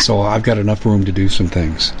 so I've got enough room to do some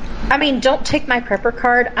things. I mean, don't take my prepper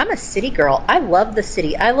card. I'm a city girl. I love the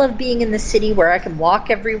city. I love being in the city where I can walk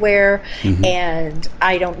everywhere, and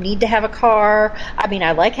I don't need to have a car. I mean,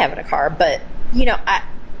 I like having a car, but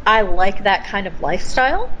I like that kind of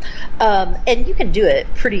lifestyle, and you can do it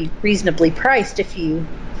pretty reasonably priced if you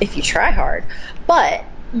try hard. But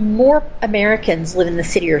more Americans live in the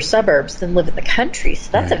city or suburbs than live in the country,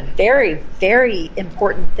 so that's a very, very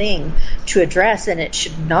important thing to address, and it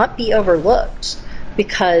should not be overlooked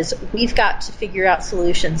because we've got to figure out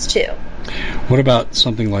solutions too. What about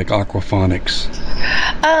something like aquaponics?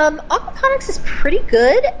 Aquaponics is pretty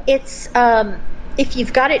good. It's if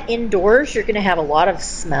you've got it indoors, you're going to have a lot of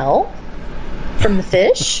smell from the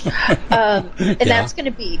fish, and that's going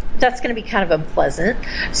to be kind of unpleasant.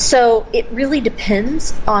 So it really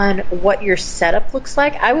depends on what your setup looks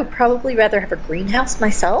like. I would probably rather have a greenhouse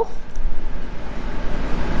myself,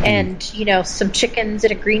 and some chickens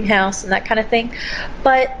in a greenhouse and that kind of thing.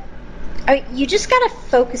 But you just got to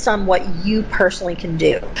focus on what you personally can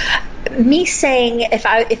do. Me saying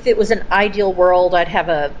if it was an ideal world, I'd have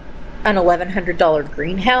an $1,100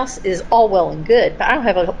 greenhouse is all well and good, but I don't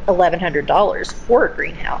have $1,100 for a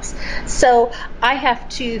greenhouse. So I have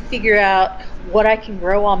to figure out what I can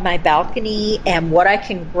grow on my balcony and what I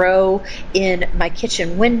can grow in my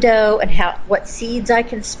kitchen window and what seeds I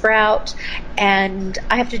can sprout, and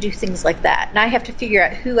I have to do things like that. And I have to figure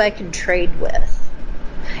out who I can trade with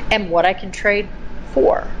and what I can trade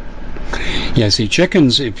for. Yeah, see,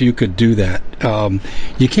 chickens, if you could do that,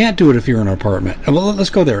 you can't do it if you're in an apartment. Well, let's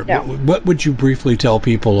go there. No. What would you briefly tell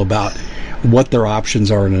people about what their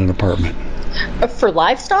options are in an apartment? For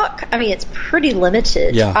livestock, I mean, it's pretty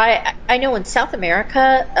limited. Yeah. I know in South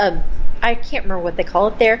America, I can't remember what they call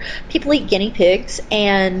it there, people eat guinea pigs,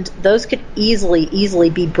 and those could easily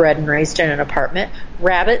be bred and raised in an apartment.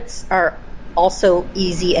 Rabbits are also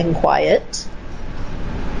easy and quiet.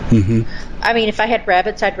 Mm-hmm. I mean, if I had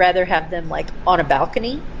rabbits, I'd rather have them like on a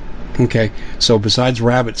balcony. Okay, so besides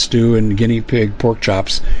rabbit stew and guinea pig pork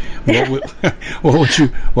chops,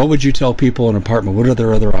 what would you tell people in an apartment? What are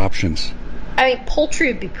their other options? I mean, poultry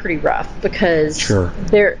would be pretty rough because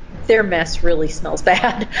their mess really smells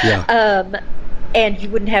bad. Yeah. And you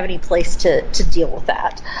wouldn't have any place to deal with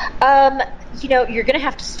that. You're going to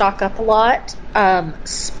have to stock up a lot.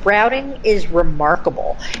 Sprouting is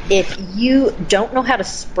remarkable. If you don't know how to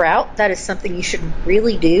sprout, that is something you should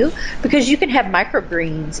really do because you can have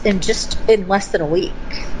microgreens in less than a week.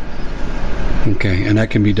 Okay, and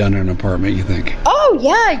that can be done in an apartment, you think? Oh,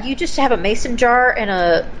 yeah. You just have a mason jar and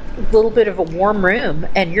a little bit of a warm room,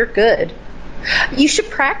 and you're good. You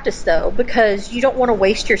should practice, though, because you don't want to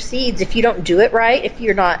waste your seeds if you don't do it right. If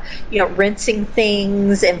you're not, rinsing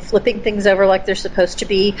things and flipping things over like they're supposed to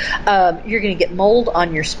be, you're going to get mold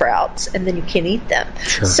on your sprouts, and then you can't eat them.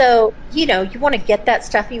 Sure. So, you want to get that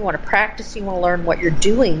stuff, and you want to practice, you want to learn what you're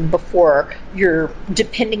doing before you're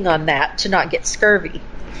depending on that to not get scurvy.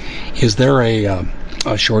 Is there a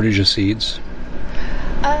shortage of seeds?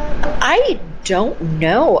 I don't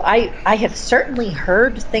know. I have certainly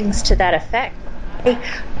heard things to that effect,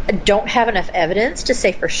 I don't have enough evidence to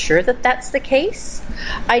say for sure that that's the case.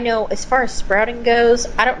 I know as far as sprouting goes,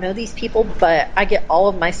 I don't know these people, but I get all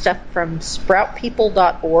of my stuff from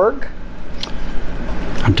sproutpeople.org.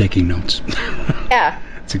 I'm taking notes. Yeah.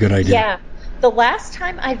 It's a good idea. Yeah. The last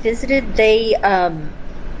time I visited, they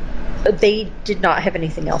did not have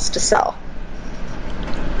anything else to sell.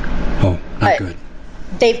 Oh, not good.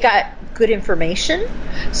 They've got good information,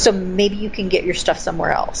 so maybe you can get your stuff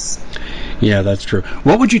somewhere else. Yeah, that's true.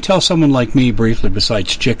 What would you tell someone like me, briefly,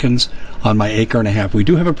 besides chickens on my acre and a half? We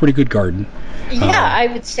do have a pretty good garden. Yeah, I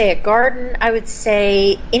would say a garden. I would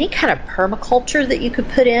say any kind of permaculture that you could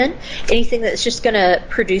put in, anything that's just going to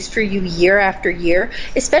produce for you year after year,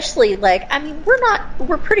 especially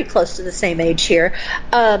we're pretty close to the same age here.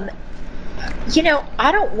 I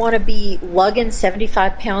don't want to be lugging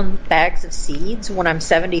 75-pound bags of seeds when I'm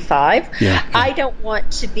 75. Yeah. I don't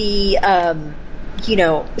want to be,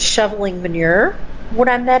 shoveling manure when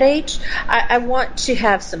I'm that age. I want to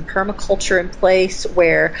have some permaculture in place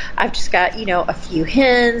where I've just got, a few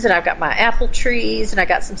hens, and I've got my apple trees, and I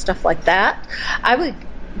got some stuff like that. I would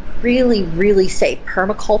really, really say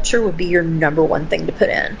permaculture would be your number one thing to put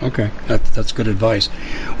in. Okay, that's good advice.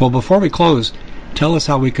 Well, before we close, tell us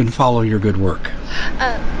how we can follow your good work.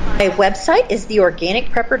 My website is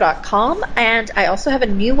theorganicprepper.com, and I also have a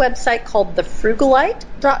new website called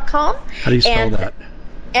thefrugalite.com. How do you spell that?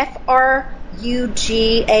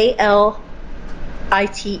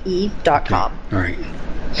 FRUGALITE.com. Okay. All right.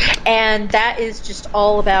 And that is just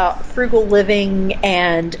all about frugal living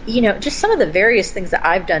and, just some of the various things that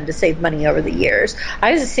I've done to save money over the years.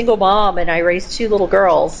 I was a single mom, and I raised 2 little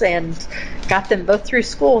girls and got them both through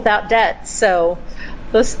school without debt. So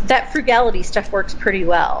that frugality stuff works pretty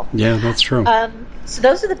well. Yeah, that's true. So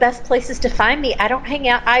those are the best places to find me. I don't hang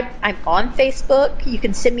out. I'm on Facebook. You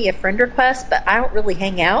can send me a friend request, but I don't really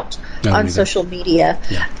hang out on social media.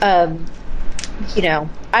 Yeah.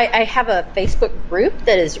 I have a Facebook group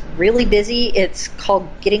that is really busy. It's called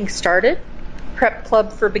Getting Started, Prep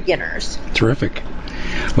Club for Beginners. Terrific.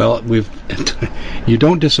 Well, you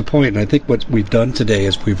don't disappoint, and I think what we've done today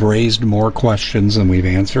is we've raised more questions than we've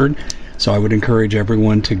answered. So I would encourage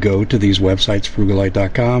everyone to go to these websites,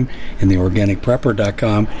 frugalite.com and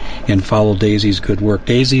theorganicprepper.com, and follow Daisy's good work.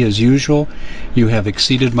 Daisy, as usual, you have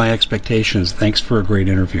exceeded my expectations. Thanks for a great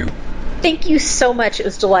interview. Thank you so much. It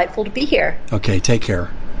was delightful to be here. Okay, take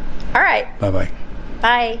care. All right. Bye-bye.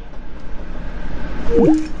 Bye.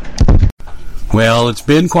 Well, it's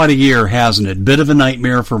been quite a year, hasn't it? Bit of a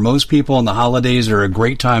nightmare for most people, and the holidays are a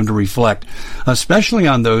great time to reflect, especially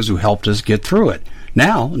on those who helped us get through it.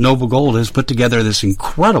 Now, Noble Gold has put together this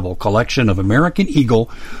incredible collection of American Eagle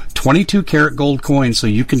 22-karat gold coins, so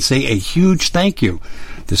you can say a huge thank you.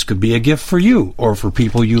 This could be a gift for you or for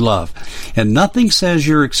people you love. And nothing says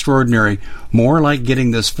you're extraordinary more like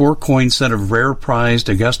getting this 4-coin set of rare prized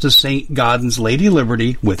Augusta St. Gaudens Lady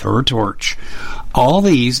Liberty with her torch. All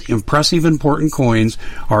these impressive important coins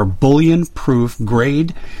are bullion-proof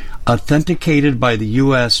grade, authenticated by the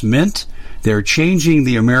U.S. Mint. They're changing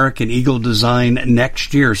the American Eagle design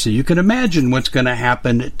next year, so you can imagine what's going to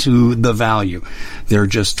happen to the value. There are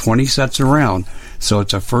just 20 sets around, so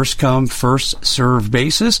it's a first-come, first-served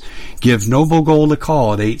basis. Give Noble Gold a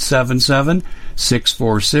call at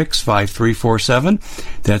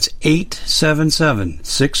 877-646-5347. That's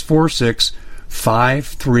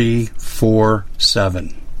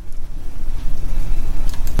 877-646-5347.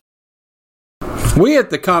 We at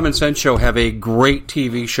the Common Sense Show have a great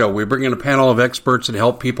TV show. We bring in a panel of experts that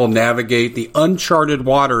help people navigate the uncharted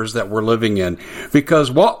waters that we're living in.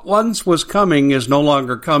 Because what once was coming is no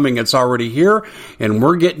longer coming. It's already here, and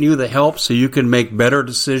we're getting you the help so you can make better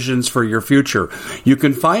decisions for your future. You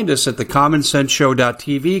can find us at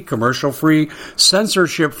thecommonsenseshow.tv, commercial-free,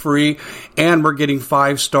 censorship-free, and we're getting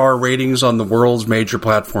 5-star ratings on the world's major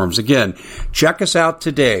platforms. Again, check us out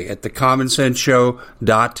today at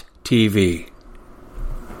thecommonsenseshow.tv.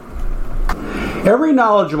 Every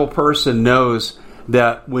knowledgeable person knows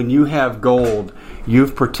that when you have gold,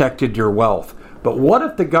 you've protected your wealth. But what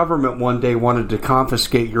if the government one day wanted to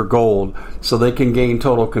confiscate your gold so they can gain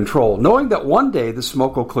total control, knowing that one day the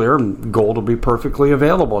smoke will clear and gold will be perfectly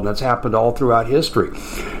available, and that's happened all throughout history.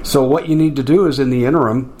 So what you need to do is, in the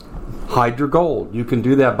interim, hide your gold. You can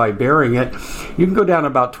do that by burying it. You can go down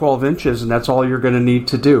about 12 inches, and that's all you're going to need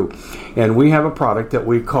to do. And we have a product that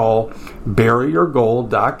we call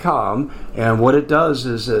buryyourgold.com, and what it does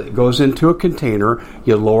is it goes into a container.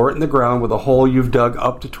 You lower it in the ground with a hole you've dug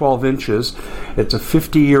up to 12 inches. It's a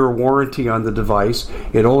 50-year warranty on the device.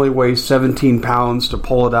 It only weighs 17 pounds to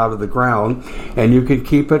pull it out of the ground, and you can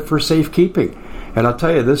keep it for safekeeping. And I'll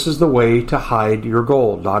tell you, this is the way to hide your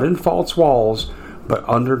gold. Not in false walls, but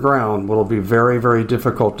underground will be very, very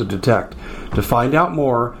difficult to detect. To find out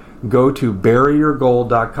more, go to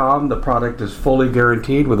buryyourgold.com. The product is fully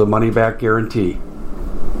guaranteed with a money-back guarantee.